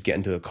would just get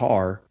into the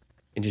car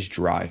and just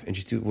drive and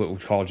just do what we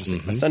call just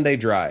like a Sunday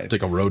drive.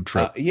 Take a road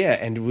trip.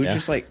 And we would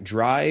just like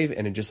drive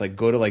and just like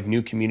go to like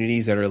new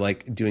communities that are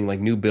like doing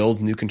like new builds,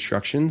 new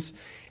constructions.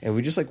 And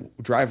we just like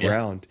drive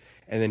around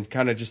and then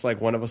kind of just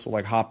like one of us will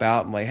like hop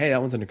out and like, hey,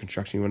 that one's under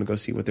construction. You want to go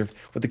see what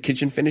the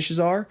kitchen finishes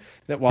are?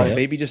 That while the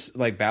baby just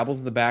like babbles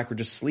in the back or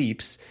just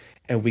sleeps,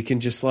 and we can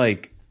just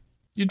like,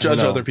 you judge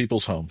other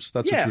people's homes.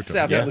 That's what you're doing.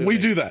 Absolutely. Yeah, we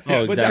do that.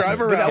 Oh, exactly. Drive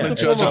around and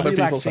judge other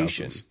people's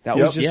houses. That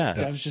was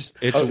just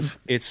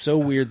it's so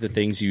weird the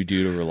things you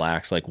do to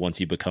relax, like once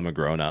you become a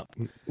grown up.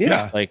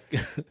 Yeah. Like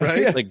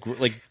right?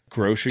 like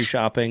grocery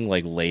shopping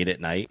like late at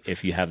night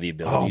if you have the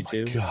ability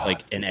to. God.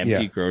 Like an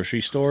empty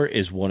grocery store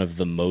is one of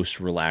the most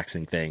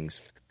relaxing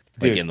things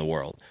like in the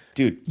world.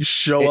 Dude, you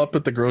show up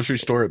at the grocery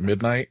store at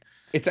midnight.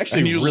 It's actually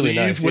and you really leave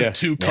nice with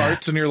 2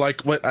 carts and you're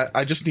like, what?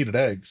 I just needed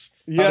eggs.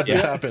 How did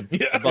this happen?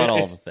 About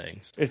all the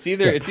things. It's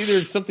either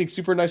something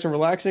super nice and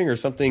relaxing or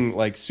something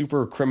like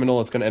super criminal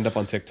that's going to end up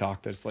on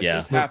TikTok. That's like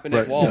this happened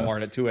at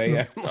Walmart at 2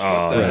 a.m.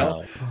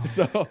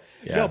 So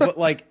no, but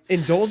like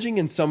indulging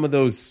in some of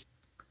those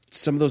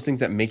things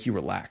that make you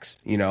relax,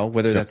 you know,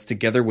 whether that's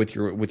together with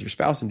your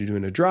spouse and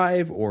doing a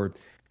drive or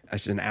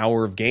an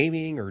hour of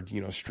gaming or, you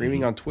know,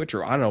 streaming on Twitch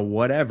or I don't know,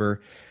 whatever.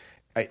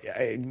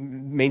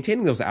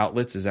 Maintaining those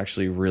outlets is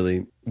actually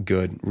really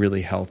good,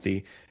 really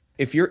healthy.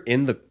 If you're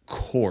in the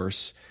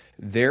course,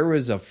 there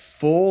is a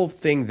full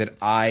thing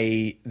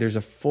there's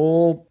a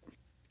full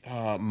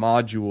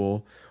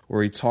module where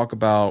we talk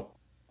about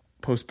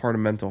postpartum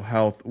mental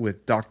health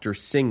with Dr.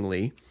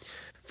 Singley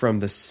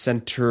from the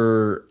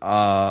Center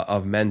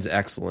of Men's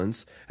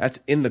Excellence. That's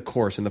in the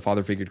course, in the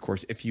Father Figured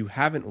course. If you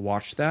haven't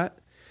watched that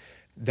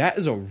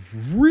is a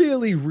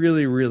really,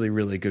 really, really,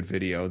 really good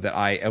video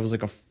it was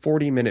like a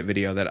 40-minute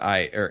video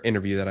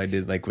interview that I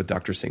did like with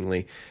Dr.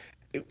 Singley.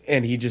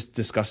 And he just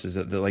discusses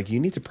it, that like you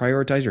need to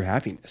prioritize your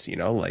happiness, you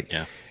know, like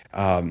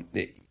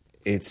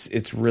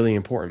it's really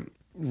important.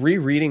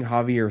 Rereading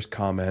Javier's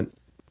comment,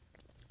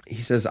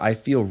 he says, I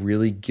feel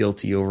really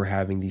guilty over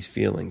having these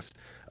feelings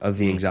of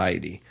the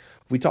anxiety.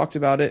 We talked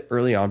about it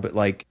early on, but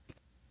like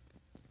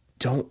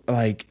don't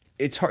like,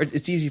 it's hard.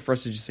 It's easy for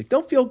us to just like,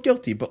 don't feel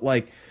guilty, but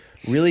like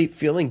really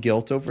feeling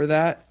guilt over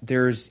that,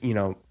 there's, you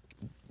know,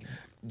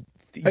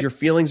 your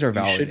feelings are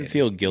validated. You shouldn't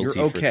feel guilty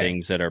You're for okay.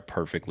 things that are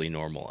perfectly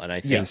normal. And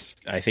I think, Yes.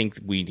 I think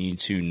we need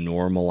to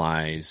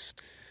normalize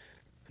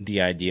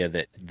the idea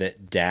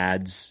that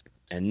dads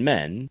and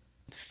men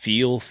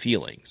feel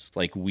feelings.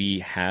 Like we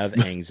have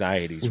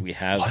anxieties, we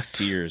have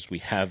fears, we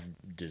have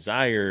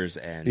desires,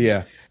 and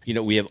you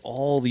know, we have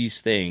all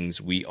these things.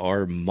 We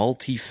are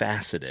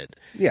multifaceted.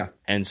 Yeah.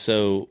 And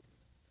so,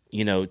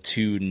 you know,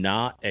 to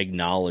not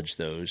acknowledge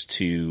those,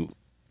 to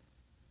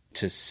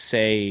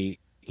say,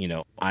 you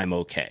know, I'm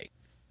okay.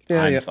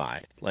 I'm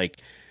fine.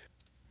 Like,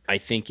 I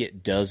think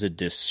it does a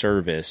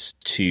disservice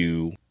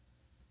to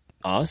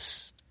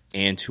us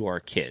and to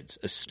our kids,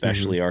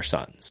 especially our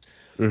sons.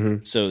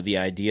 So the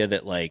idea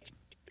that, like,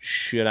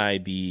 should I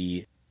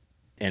be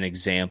an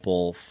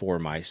example for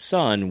my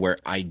son where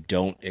I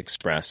don't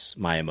express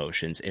my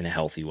emotions in a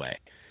healthy way,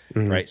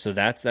 right? So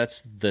that's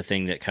the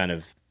thing that kind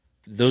of,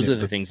 those are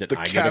the things that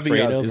I get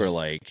afraid of, or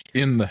like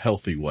in the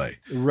healthy way,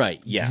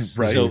 right? Yes,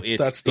 right. So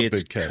it's That's the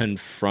it's big caveat.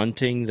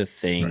 confronting the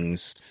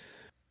things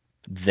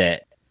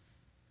that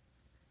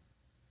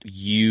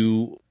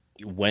you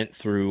went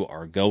through,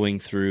 are going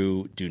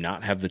through, do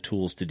not have the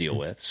tools to deal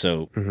with.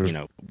 So, you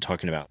know,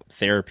 talking about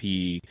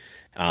therapy,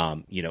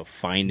 you know,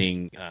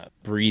 finding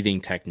breathing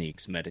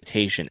techniques,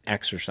 meditation,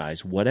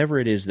 exercise, whatever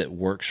it is that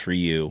works for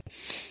you,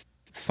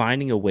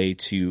 finding a way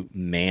to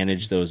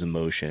manage those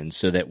emotions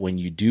so that when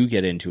you do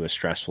get into a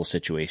stressful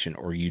situation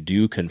or you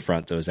do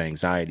confront those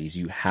anxieties,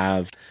 you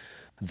have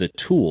the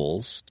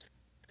tools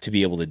to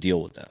be able to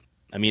deal with them.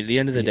 I mean, at the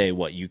end of the day,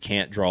 you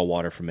can't draw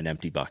water from an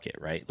empty bucket,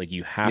 right? Like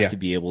you have to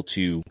be able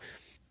to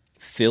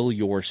fill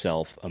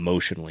yourself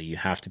emotionally. You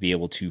have to be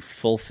able to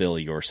fulfill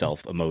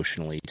yourself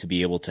emotionally to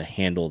be able to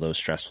handle those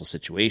stressful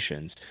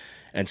situations.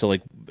 And so,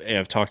 like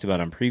I've talked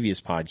about on previous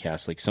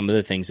podcasts, like some of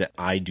the things that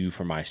I do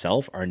for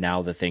myself are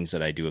now the things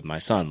that I do with my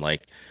son,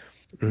 like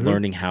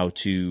learning how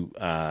to,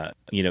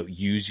 you know,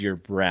 use your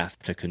breath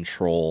to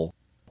control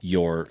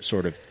your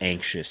sort of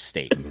anxious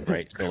state,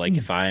 right? So like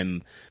if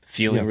I'm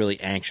feeling really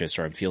anxious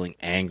or I'm feeling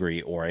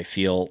angry or I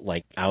feel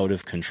like out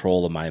of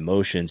control of my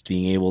emotions,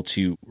 being able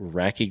to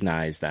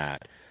recognize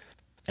that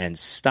and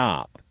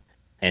stop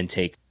and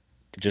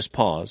just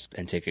pause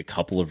and take a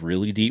couple of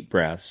really deep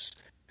breaths,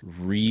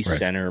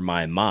 recenter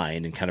my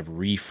mind and kind of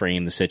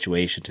reframe the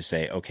situation to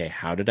say, okay,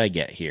 how did I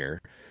get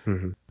here?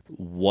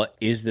 What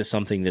is this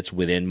something that's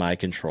within my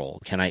control?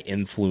 Can I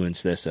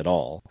influence this at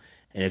all?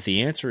 And if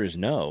the answer is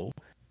no,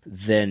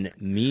 then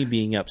me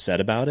being upset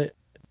about it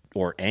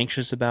or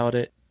anxious about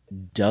it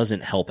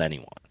doesn't help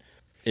anyone.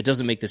 It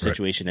doesn't make the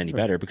situation any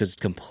better because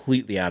it's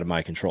completely out of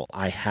my control.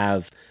 I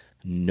have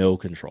no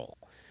control.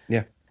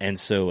 Yeah. And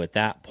so at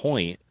that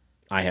point,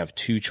 I have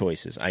two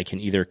choices. I can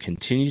either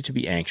continue to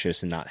be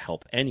anxious and not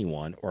help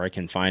anyone, or I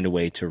can find a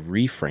way to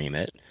reframe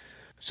it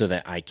so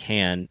that I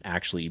can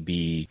actually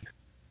be,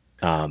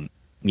 you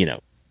know,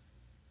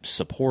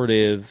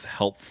 supportive,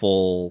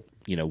 helpful,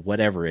 you know,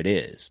 whatever it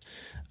is.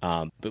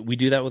 But we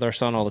do that with our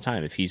son all the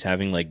time. If he's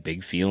having like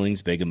big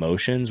feelings, big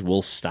emotions,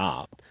 we'll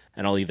stop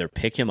and I'll either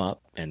pick him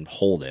up and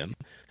hold him,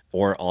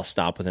 or I'll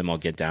stop with him. I'll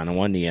get down on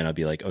one knee and I'll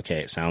be like,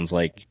 okay, it sounds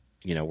like,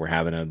 you know, we're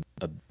having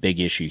a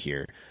big issue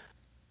here.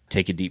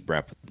 Take a deep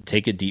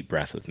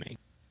breath with me.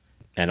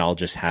 And I'll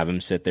just have him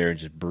sit there and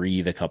just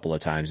breathe a couple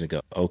of times and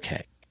go,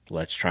 okay,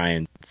 let's try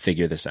and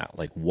figure this out.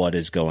 Like, what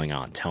is going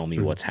on? Tell me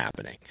what's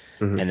happening.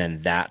 And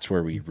then that's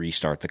where we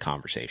restart the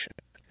conversation.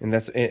 And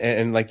that's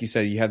and like you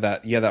said, you have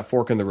that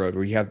fork in the road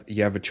where you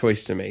have a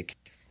choice to make,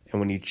 and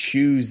when you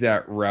choose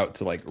that route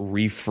to like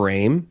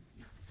reframe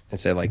and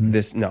say like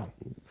this, no,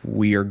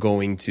 we are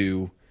going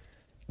to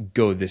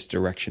go this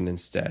direction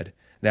instead.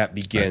 That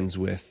begins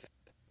with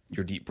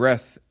your deep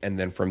breath, and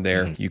then from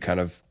there you kind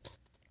of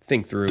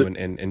think through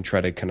and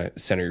try to kind of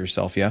center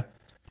yourself.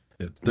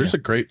 There's a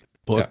great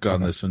book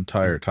on this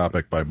entire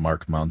topic by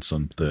Mark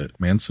Manson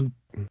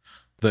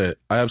that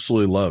I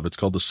absolutely love. It's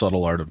called The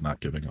Subtle Art of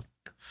Not Giving Up.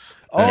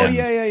 Oh,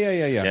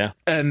 yeah.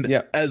 And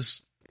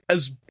as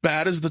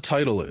bad as the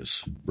title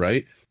is,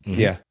 right?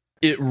 Yeah.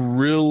 It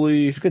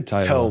really It's a good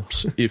title.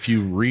 helps if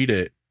you read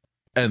it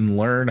and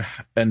learn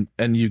and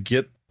you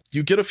get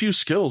a few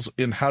skills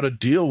in how to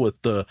deal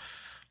with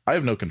I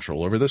have no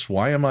control over this.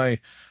 Why am I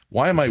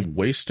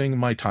wasting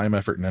my time,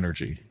 effort, and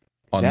energy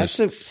on this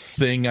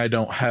thing I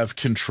don't have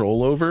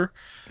control over?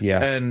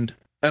 Yeah. And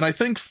I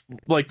think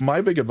like my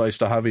big advice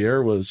to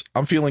Javier was,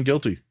 I'm feeling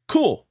guilty.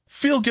 Cool.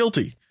 Feel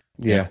guilty.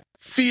 Yeah.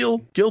 Feel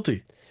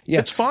guilty. Yeah.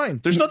 It's fine.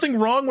 There's nothing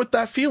wrong with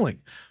that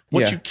feeling.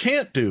 What you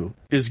can't do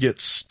is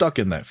get stuck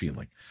in that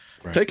feeling.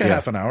 Right. Take a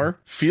half an hour,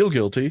 feel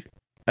guilty,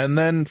 and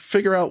then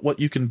figure out what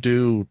you can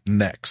do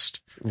next.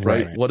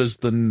 Right? What is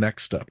the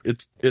next step?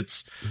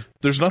 It's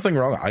there's nothing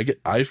wrong.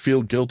 I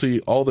feel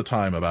guilty all the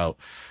time about,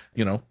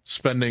 you know,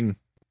 spending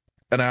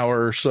an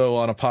hour or so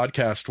on a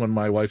podcast when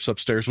my wife's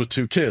upstairs with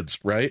two kids,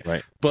 right?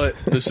 But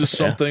this is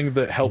something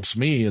that helps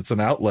me. It's an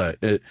outlet.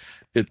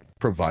 It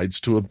provides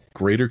to a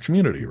greater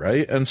community,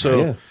 right? And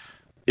so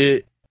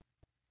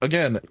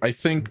again, I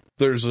think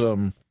there's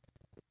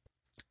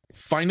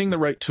finding the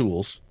right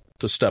tools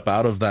to step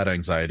out of that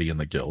anxiety and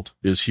the guilt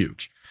is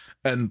huge.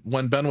 And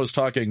when Ben was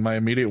talking, my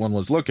immediate one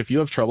was, look, if you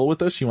have trouble with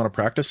this, you want to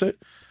practice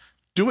it,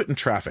 do it in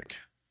traffic.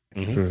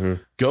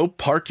 Go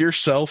park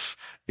yourself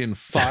in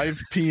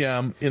 5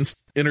 p.m. in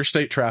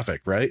interstate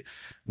traffic, right?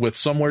 With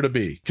somewhere to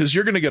be. Because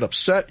you're going to get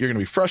upset. You're going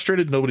to be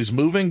frustrated. Nobody's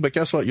moving. But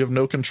guess what? You have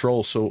no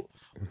control. So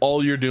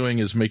all you're doing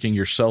is making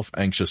yourself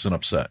anxious and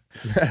upset.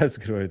 That's a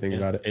good way to think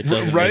about it. It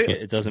doesn't Right?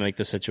 it doesn't make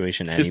the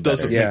situation any It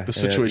doesn't better. make the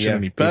situation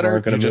any People better.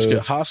 aren't gonna You just move.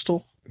 get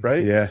hostile,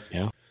 right? Yeah,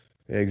 Yeah.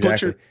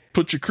 exactly.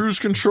 Put your cruise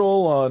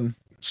control on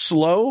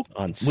slow.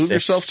 On move 6.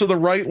 yourself to the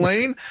right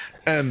lane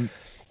and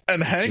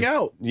hang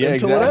out until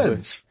exactly. it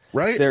ends.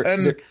 Right? They're-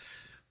 And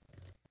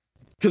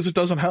because it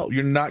doesn't help.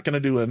 You're not going to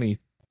do any.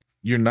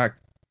 You're not.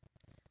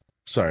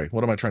 Sorry,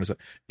 what am I trying to say?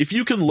 If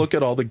you can look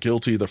at all the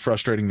guilty, the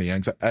frustrating, the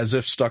anxiety as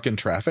if stuck in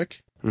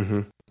traffic,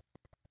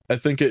 I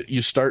think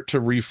you start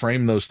to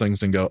reframe those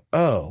things and go,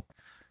 oh,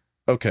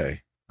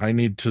 okay, I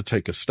need to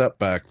take a step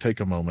back, take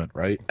a moment,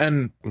 right?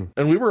 And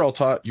we were all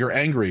taught, you're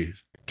angry,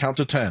 count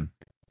to 10,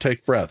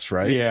 take breaths,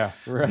 right? Yeah,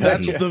 right.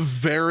 That's the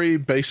very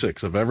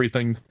basics of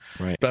everything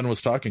Right. Ben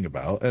was talking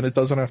about. And it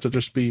doesn't have to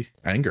just be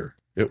anger.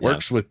 It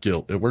works with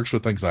guilt. It works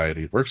with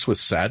anxiety. It works with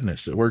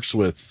sadness. It works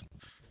with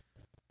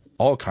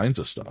all kinds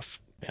of stuff.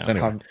 Yeah.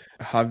 Anyway,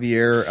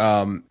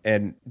 Javier,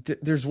 and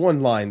there's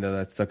one line though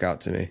that stuck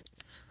out to me.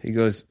 He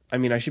goes, I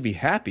mean, I should be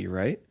happy,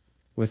 right?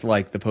 With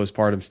like the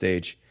postpartum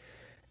stage.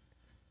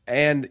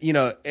 And, you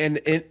know, and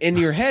in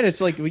your head,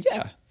 it's like, well,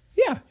 yeah,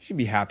 you should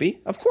be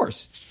happy, of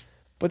course.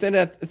 But then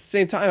at the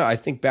same time, I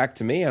think back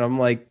to me and I'm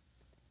like,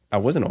 I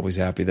wasn't always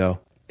happy though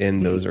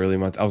in those early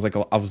months. I was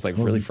like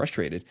really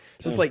frustrated.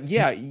 So it's like,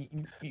 yeah,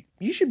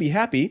 you should be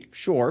happy,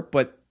 sure,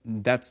 but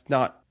that's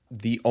not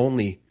the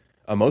only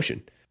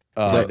emotion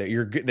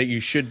that you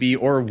should be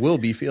or will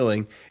be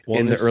feeling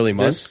in the early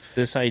months.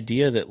 This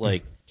idea that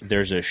like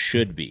there's a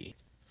should be,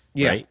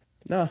 Yeah. right?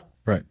 No.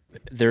 right.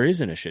 There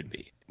isn't a should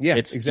be. Yeah,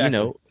 it's exactly.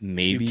 You know,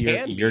 maybe You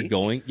can you're be.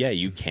 going. Yeah,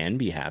 you can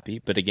be happy,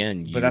 but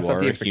again, you that's not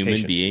are the a human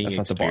expectation. being That's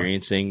not the bar.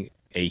 experiencing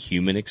a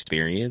human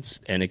experience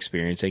and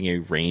experiencing a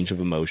range of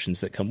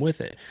emotions that come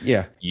with it.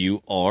 Yeah.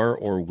 You are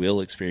or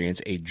will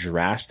experience a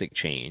drastic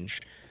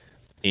change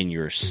in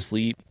your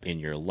sleep, in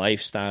your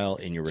lifestyle,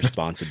 in your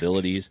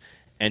responsibilities.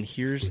 And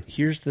here's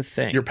the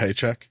thing. Your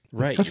paycheck.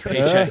 Right, your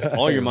paycheck,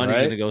 all your money's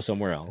Right. going to go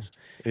somewhere else.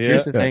 Yeah.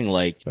 Here's the thing,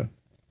 like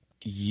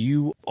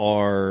you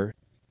are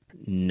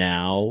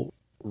now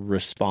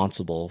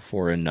responsible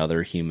for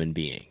another human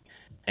being.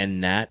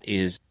 And that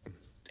is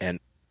an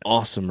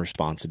awesome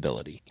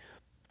responsibility.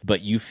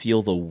 But you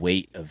feel the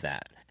weight of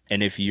that.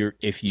 And if you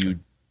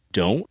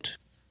don't,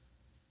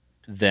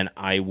 then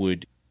I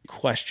would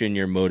question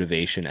your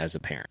motivation as a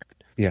parent.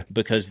 Yeah.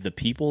 Because the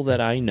people that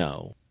I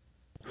know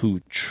who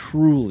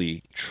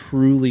truly,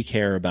 truly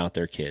care about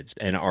their kids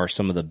and are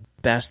some of the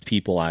best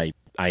people I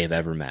have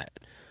ever met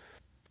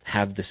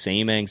have the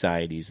same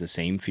anxieties, the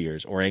same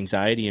fears, or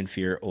anxiety and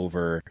fear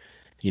over,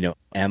 you know,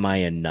 am I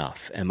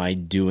enough? Am I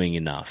doing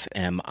enough?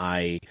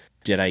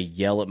 Did I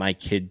yell at my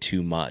kid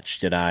too much?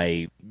 Should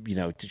I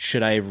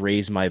have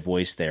raised my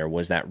voice there?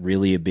 Was that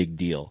really a big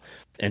deal?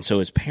 And so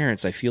as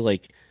parents, I feel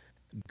like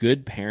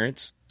good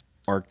parents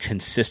are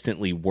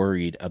consistently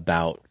worried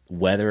about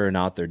whether or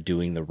not they're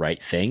doing the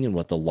right thing and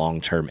what the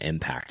long-term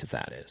impact of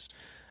that is.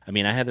 I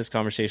mean, I had this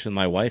conversation with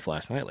my wife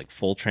last night, like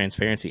full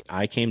transparency.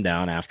 I came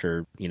down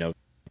after, you know,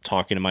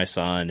 talking to my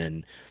son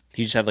and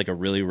he just had like a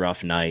really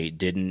rough night,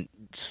 didn't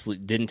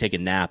take a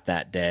nap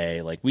that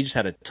day. Like we just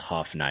had a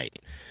tough night.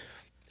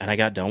 And I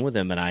got done with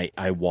him and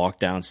I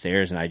walked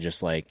downstairs and I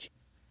just like,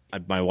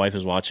 my wife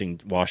was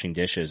washing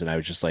dishes and I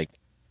was just like,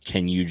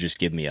 can you just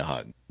give me a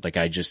hug? Like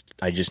I just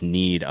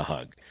need a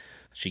hug.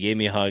 She gave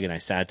me a hug and I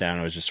sat down.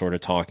 I was just sort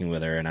of talking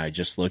with her and I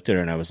just looked at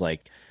her and I was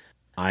like,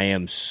 I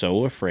am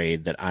so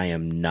afraid that I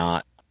am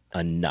not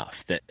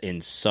enough, that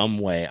in some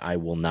way I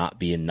will not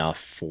be enough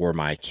for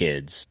my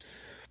kids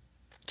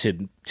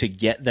to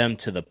get them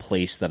to the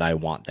place that I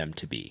want them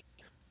to be,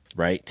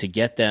 right? To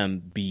get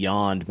them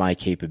beyond my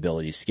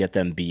capabilities, to get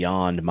them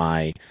beyond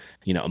my,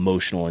 you know,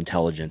 emotional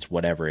intelligence,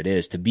 whatever it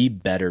is, to be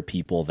better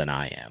people than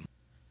I am.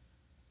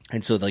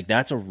 And so like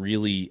that's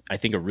I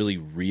think a really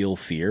real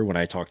fear when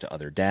I talk to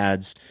other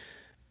dads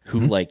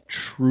who like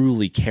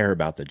truly care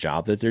about the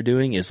job that they're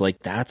doing is like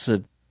that's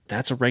a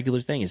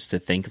regular thing, is to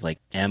think like,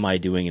 am I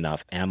doing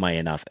enough? Am I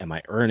enough? Am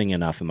I earning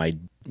enough? Am I,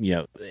 you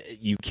know,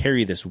 you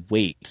carry this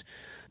weight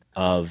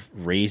of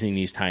raising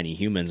these tiny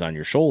humans on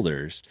your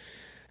shoulders.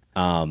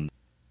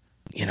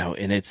 You know,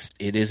 and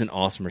it is an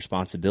awesome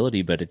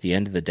responsibility, but at the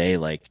end of the day,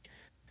 like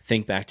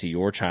think back to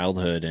your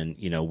childhood and,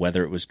 you know,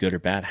 whether it was good or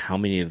bad, how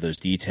many of those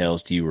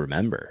details do you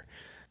remember?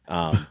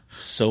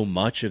 So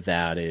much of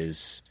that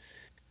is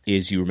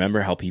you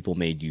remember how people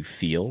made you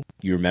feel.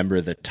 You remember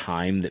the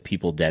time that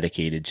people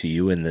dedicated to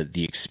you and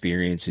the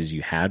experiences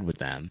you had with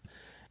them.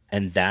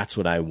 And that's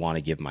what I want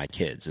to give my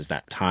kids, is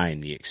that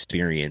time, the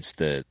experience,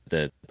 the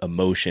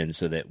emotion,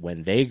 so that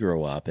when they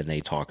grow up and they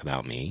talk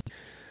about me,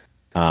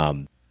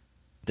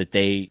 that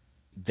they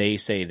they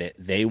say that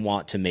they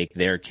want to make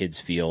their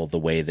kids feel the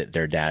way that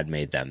their dad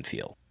made them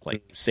feel,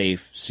 like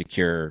safe,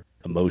 secure,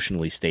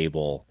 emotionally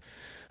stable,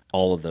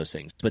 all of those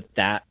things. But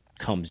that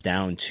comes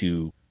down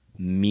to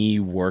me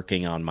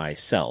working on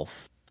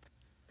myself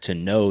to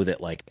know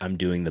that like I'm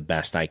doing the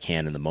best I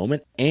can in the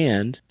moment.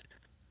 And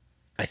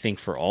I think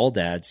for all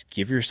dads,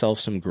 give yourself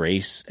some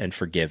grace and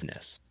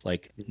forgiveness.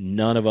 Like,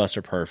 none of us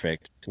are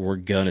perfect. We're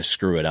going to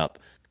screw it up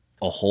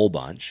a whole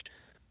bunch,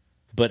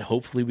 but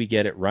hopefully we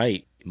get it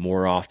right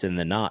more often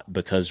than not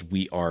because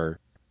we are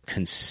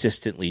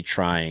consistently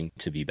trying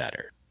to be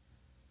better.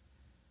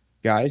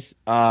 Guys,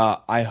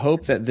 I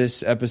hope that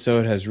this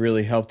episode has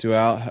really helped you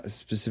out,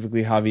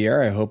 specifically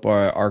Javier. I hope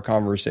our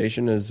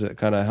conversation has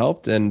kind of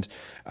helped, and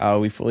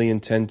we fully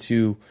intend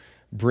to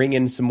bring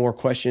in some more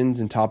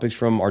questions and topics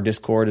from our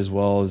Discord as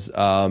well as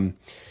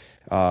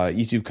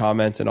YouTube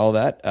comments and all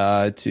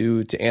that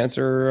to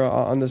answer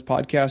on this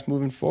podcast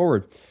moving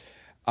forward.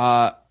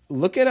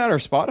 Looking at our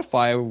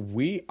Spotify,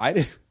 we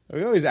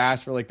always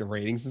ask for like the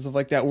ratings and stuff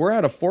like that. We're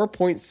at a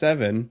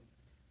 4.7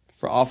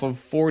 off of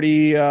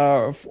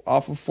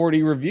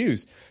 40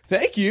 reviews.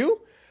 Thank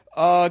you.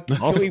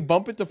 Can we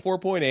bump it to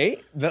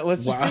 4.8?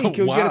 Let's just see.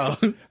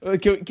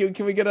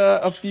 Can we get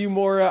a few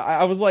more?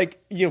 I was like,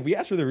 we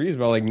asked for the reviews,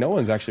 but like no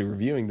one's actually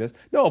reviewing this.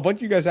 No, a bunch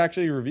of you guys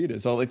actually reviewed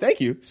it. So like,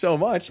 thank you so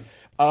much.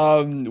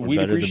 We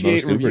appreciate than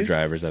most reviews. Uber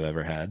drivers I've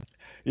ever had.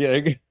 Yeah.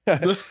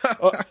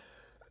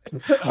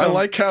 I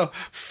like how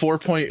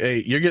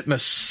 4.8, you're getting a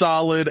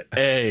solid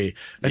A,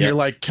 and you're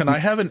like, can I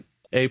have an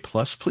A+,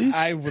 please?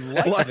 I would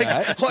like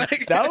that.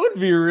 That would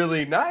be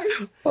really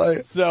nice.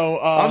 So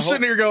I'm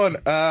sitting here going,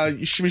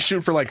 you should be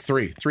shooting for like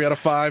 3 out of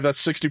 5.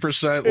 That's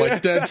 60%,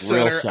 like dead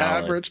center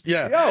average.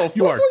 Yeah, yo,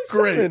 you are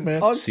great,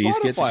 man. On C's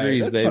Spotify. get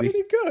threes, That's baby.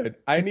 pretty good.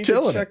 I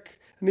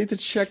need to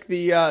check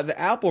the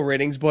Apple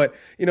ratings, but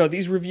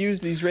these reviews,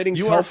 these ratings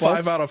You help are 5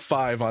 us. out of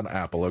 5 on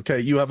Apple. Okay,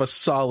 you have a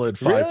solid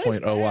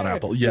 5.0 on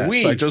Apple.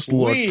 Yes, I just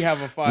looked. We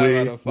have a 5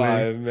 out of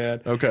 5,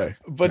 man. Okay,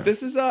 but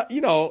this is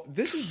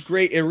this is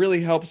great. It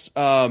really helps.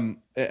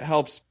 It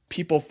helps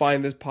people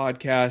find this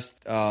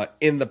podcast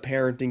in the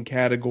parenting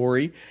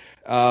category.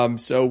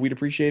 So we'd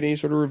appreciate any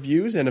sort of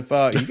reviews, and if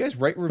you guys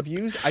write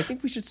reviews, I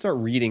think we should start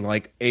reading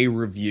like a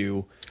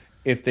review.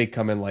 If they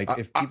come in, like,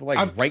 if people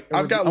write,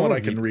 I've got one I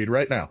can read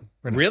right now.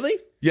 Really?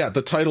 Yeah,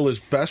 the title is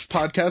Best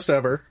Podcast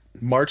Ever,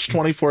 March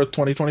 24th,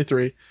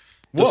 2023.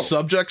 The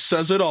subject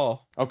says it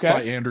all. Okay.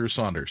 By Andrew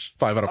Saunders.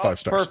 5 out of 5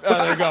 stars. Perfect.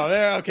 There you go.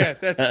 There. Okay.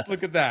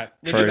 Look at that.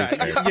 Look at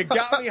that. You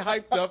got me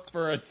hyped up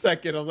for a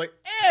second. I was like,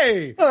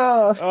 hey.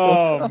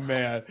 Oh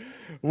man.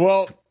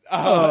 Well,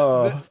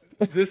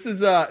 this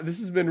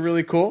has been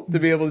really cool to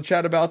be able to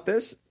chat about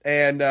this,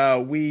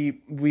 and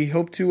we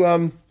hope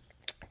to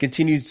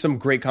continue some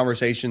great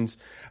conversations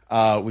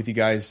with you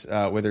guys,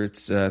 whether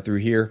it's through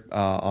here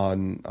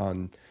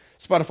on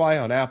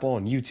Spotify, on Apple,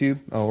 on YouTube,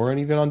 or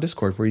even on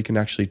Discord, where you can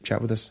actually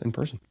chat with us in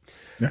person.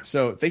 Yeah.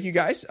 So thank you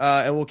guys,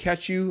 and we'll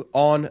catch you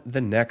on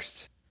the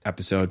next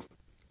episode.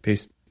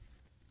 Peace.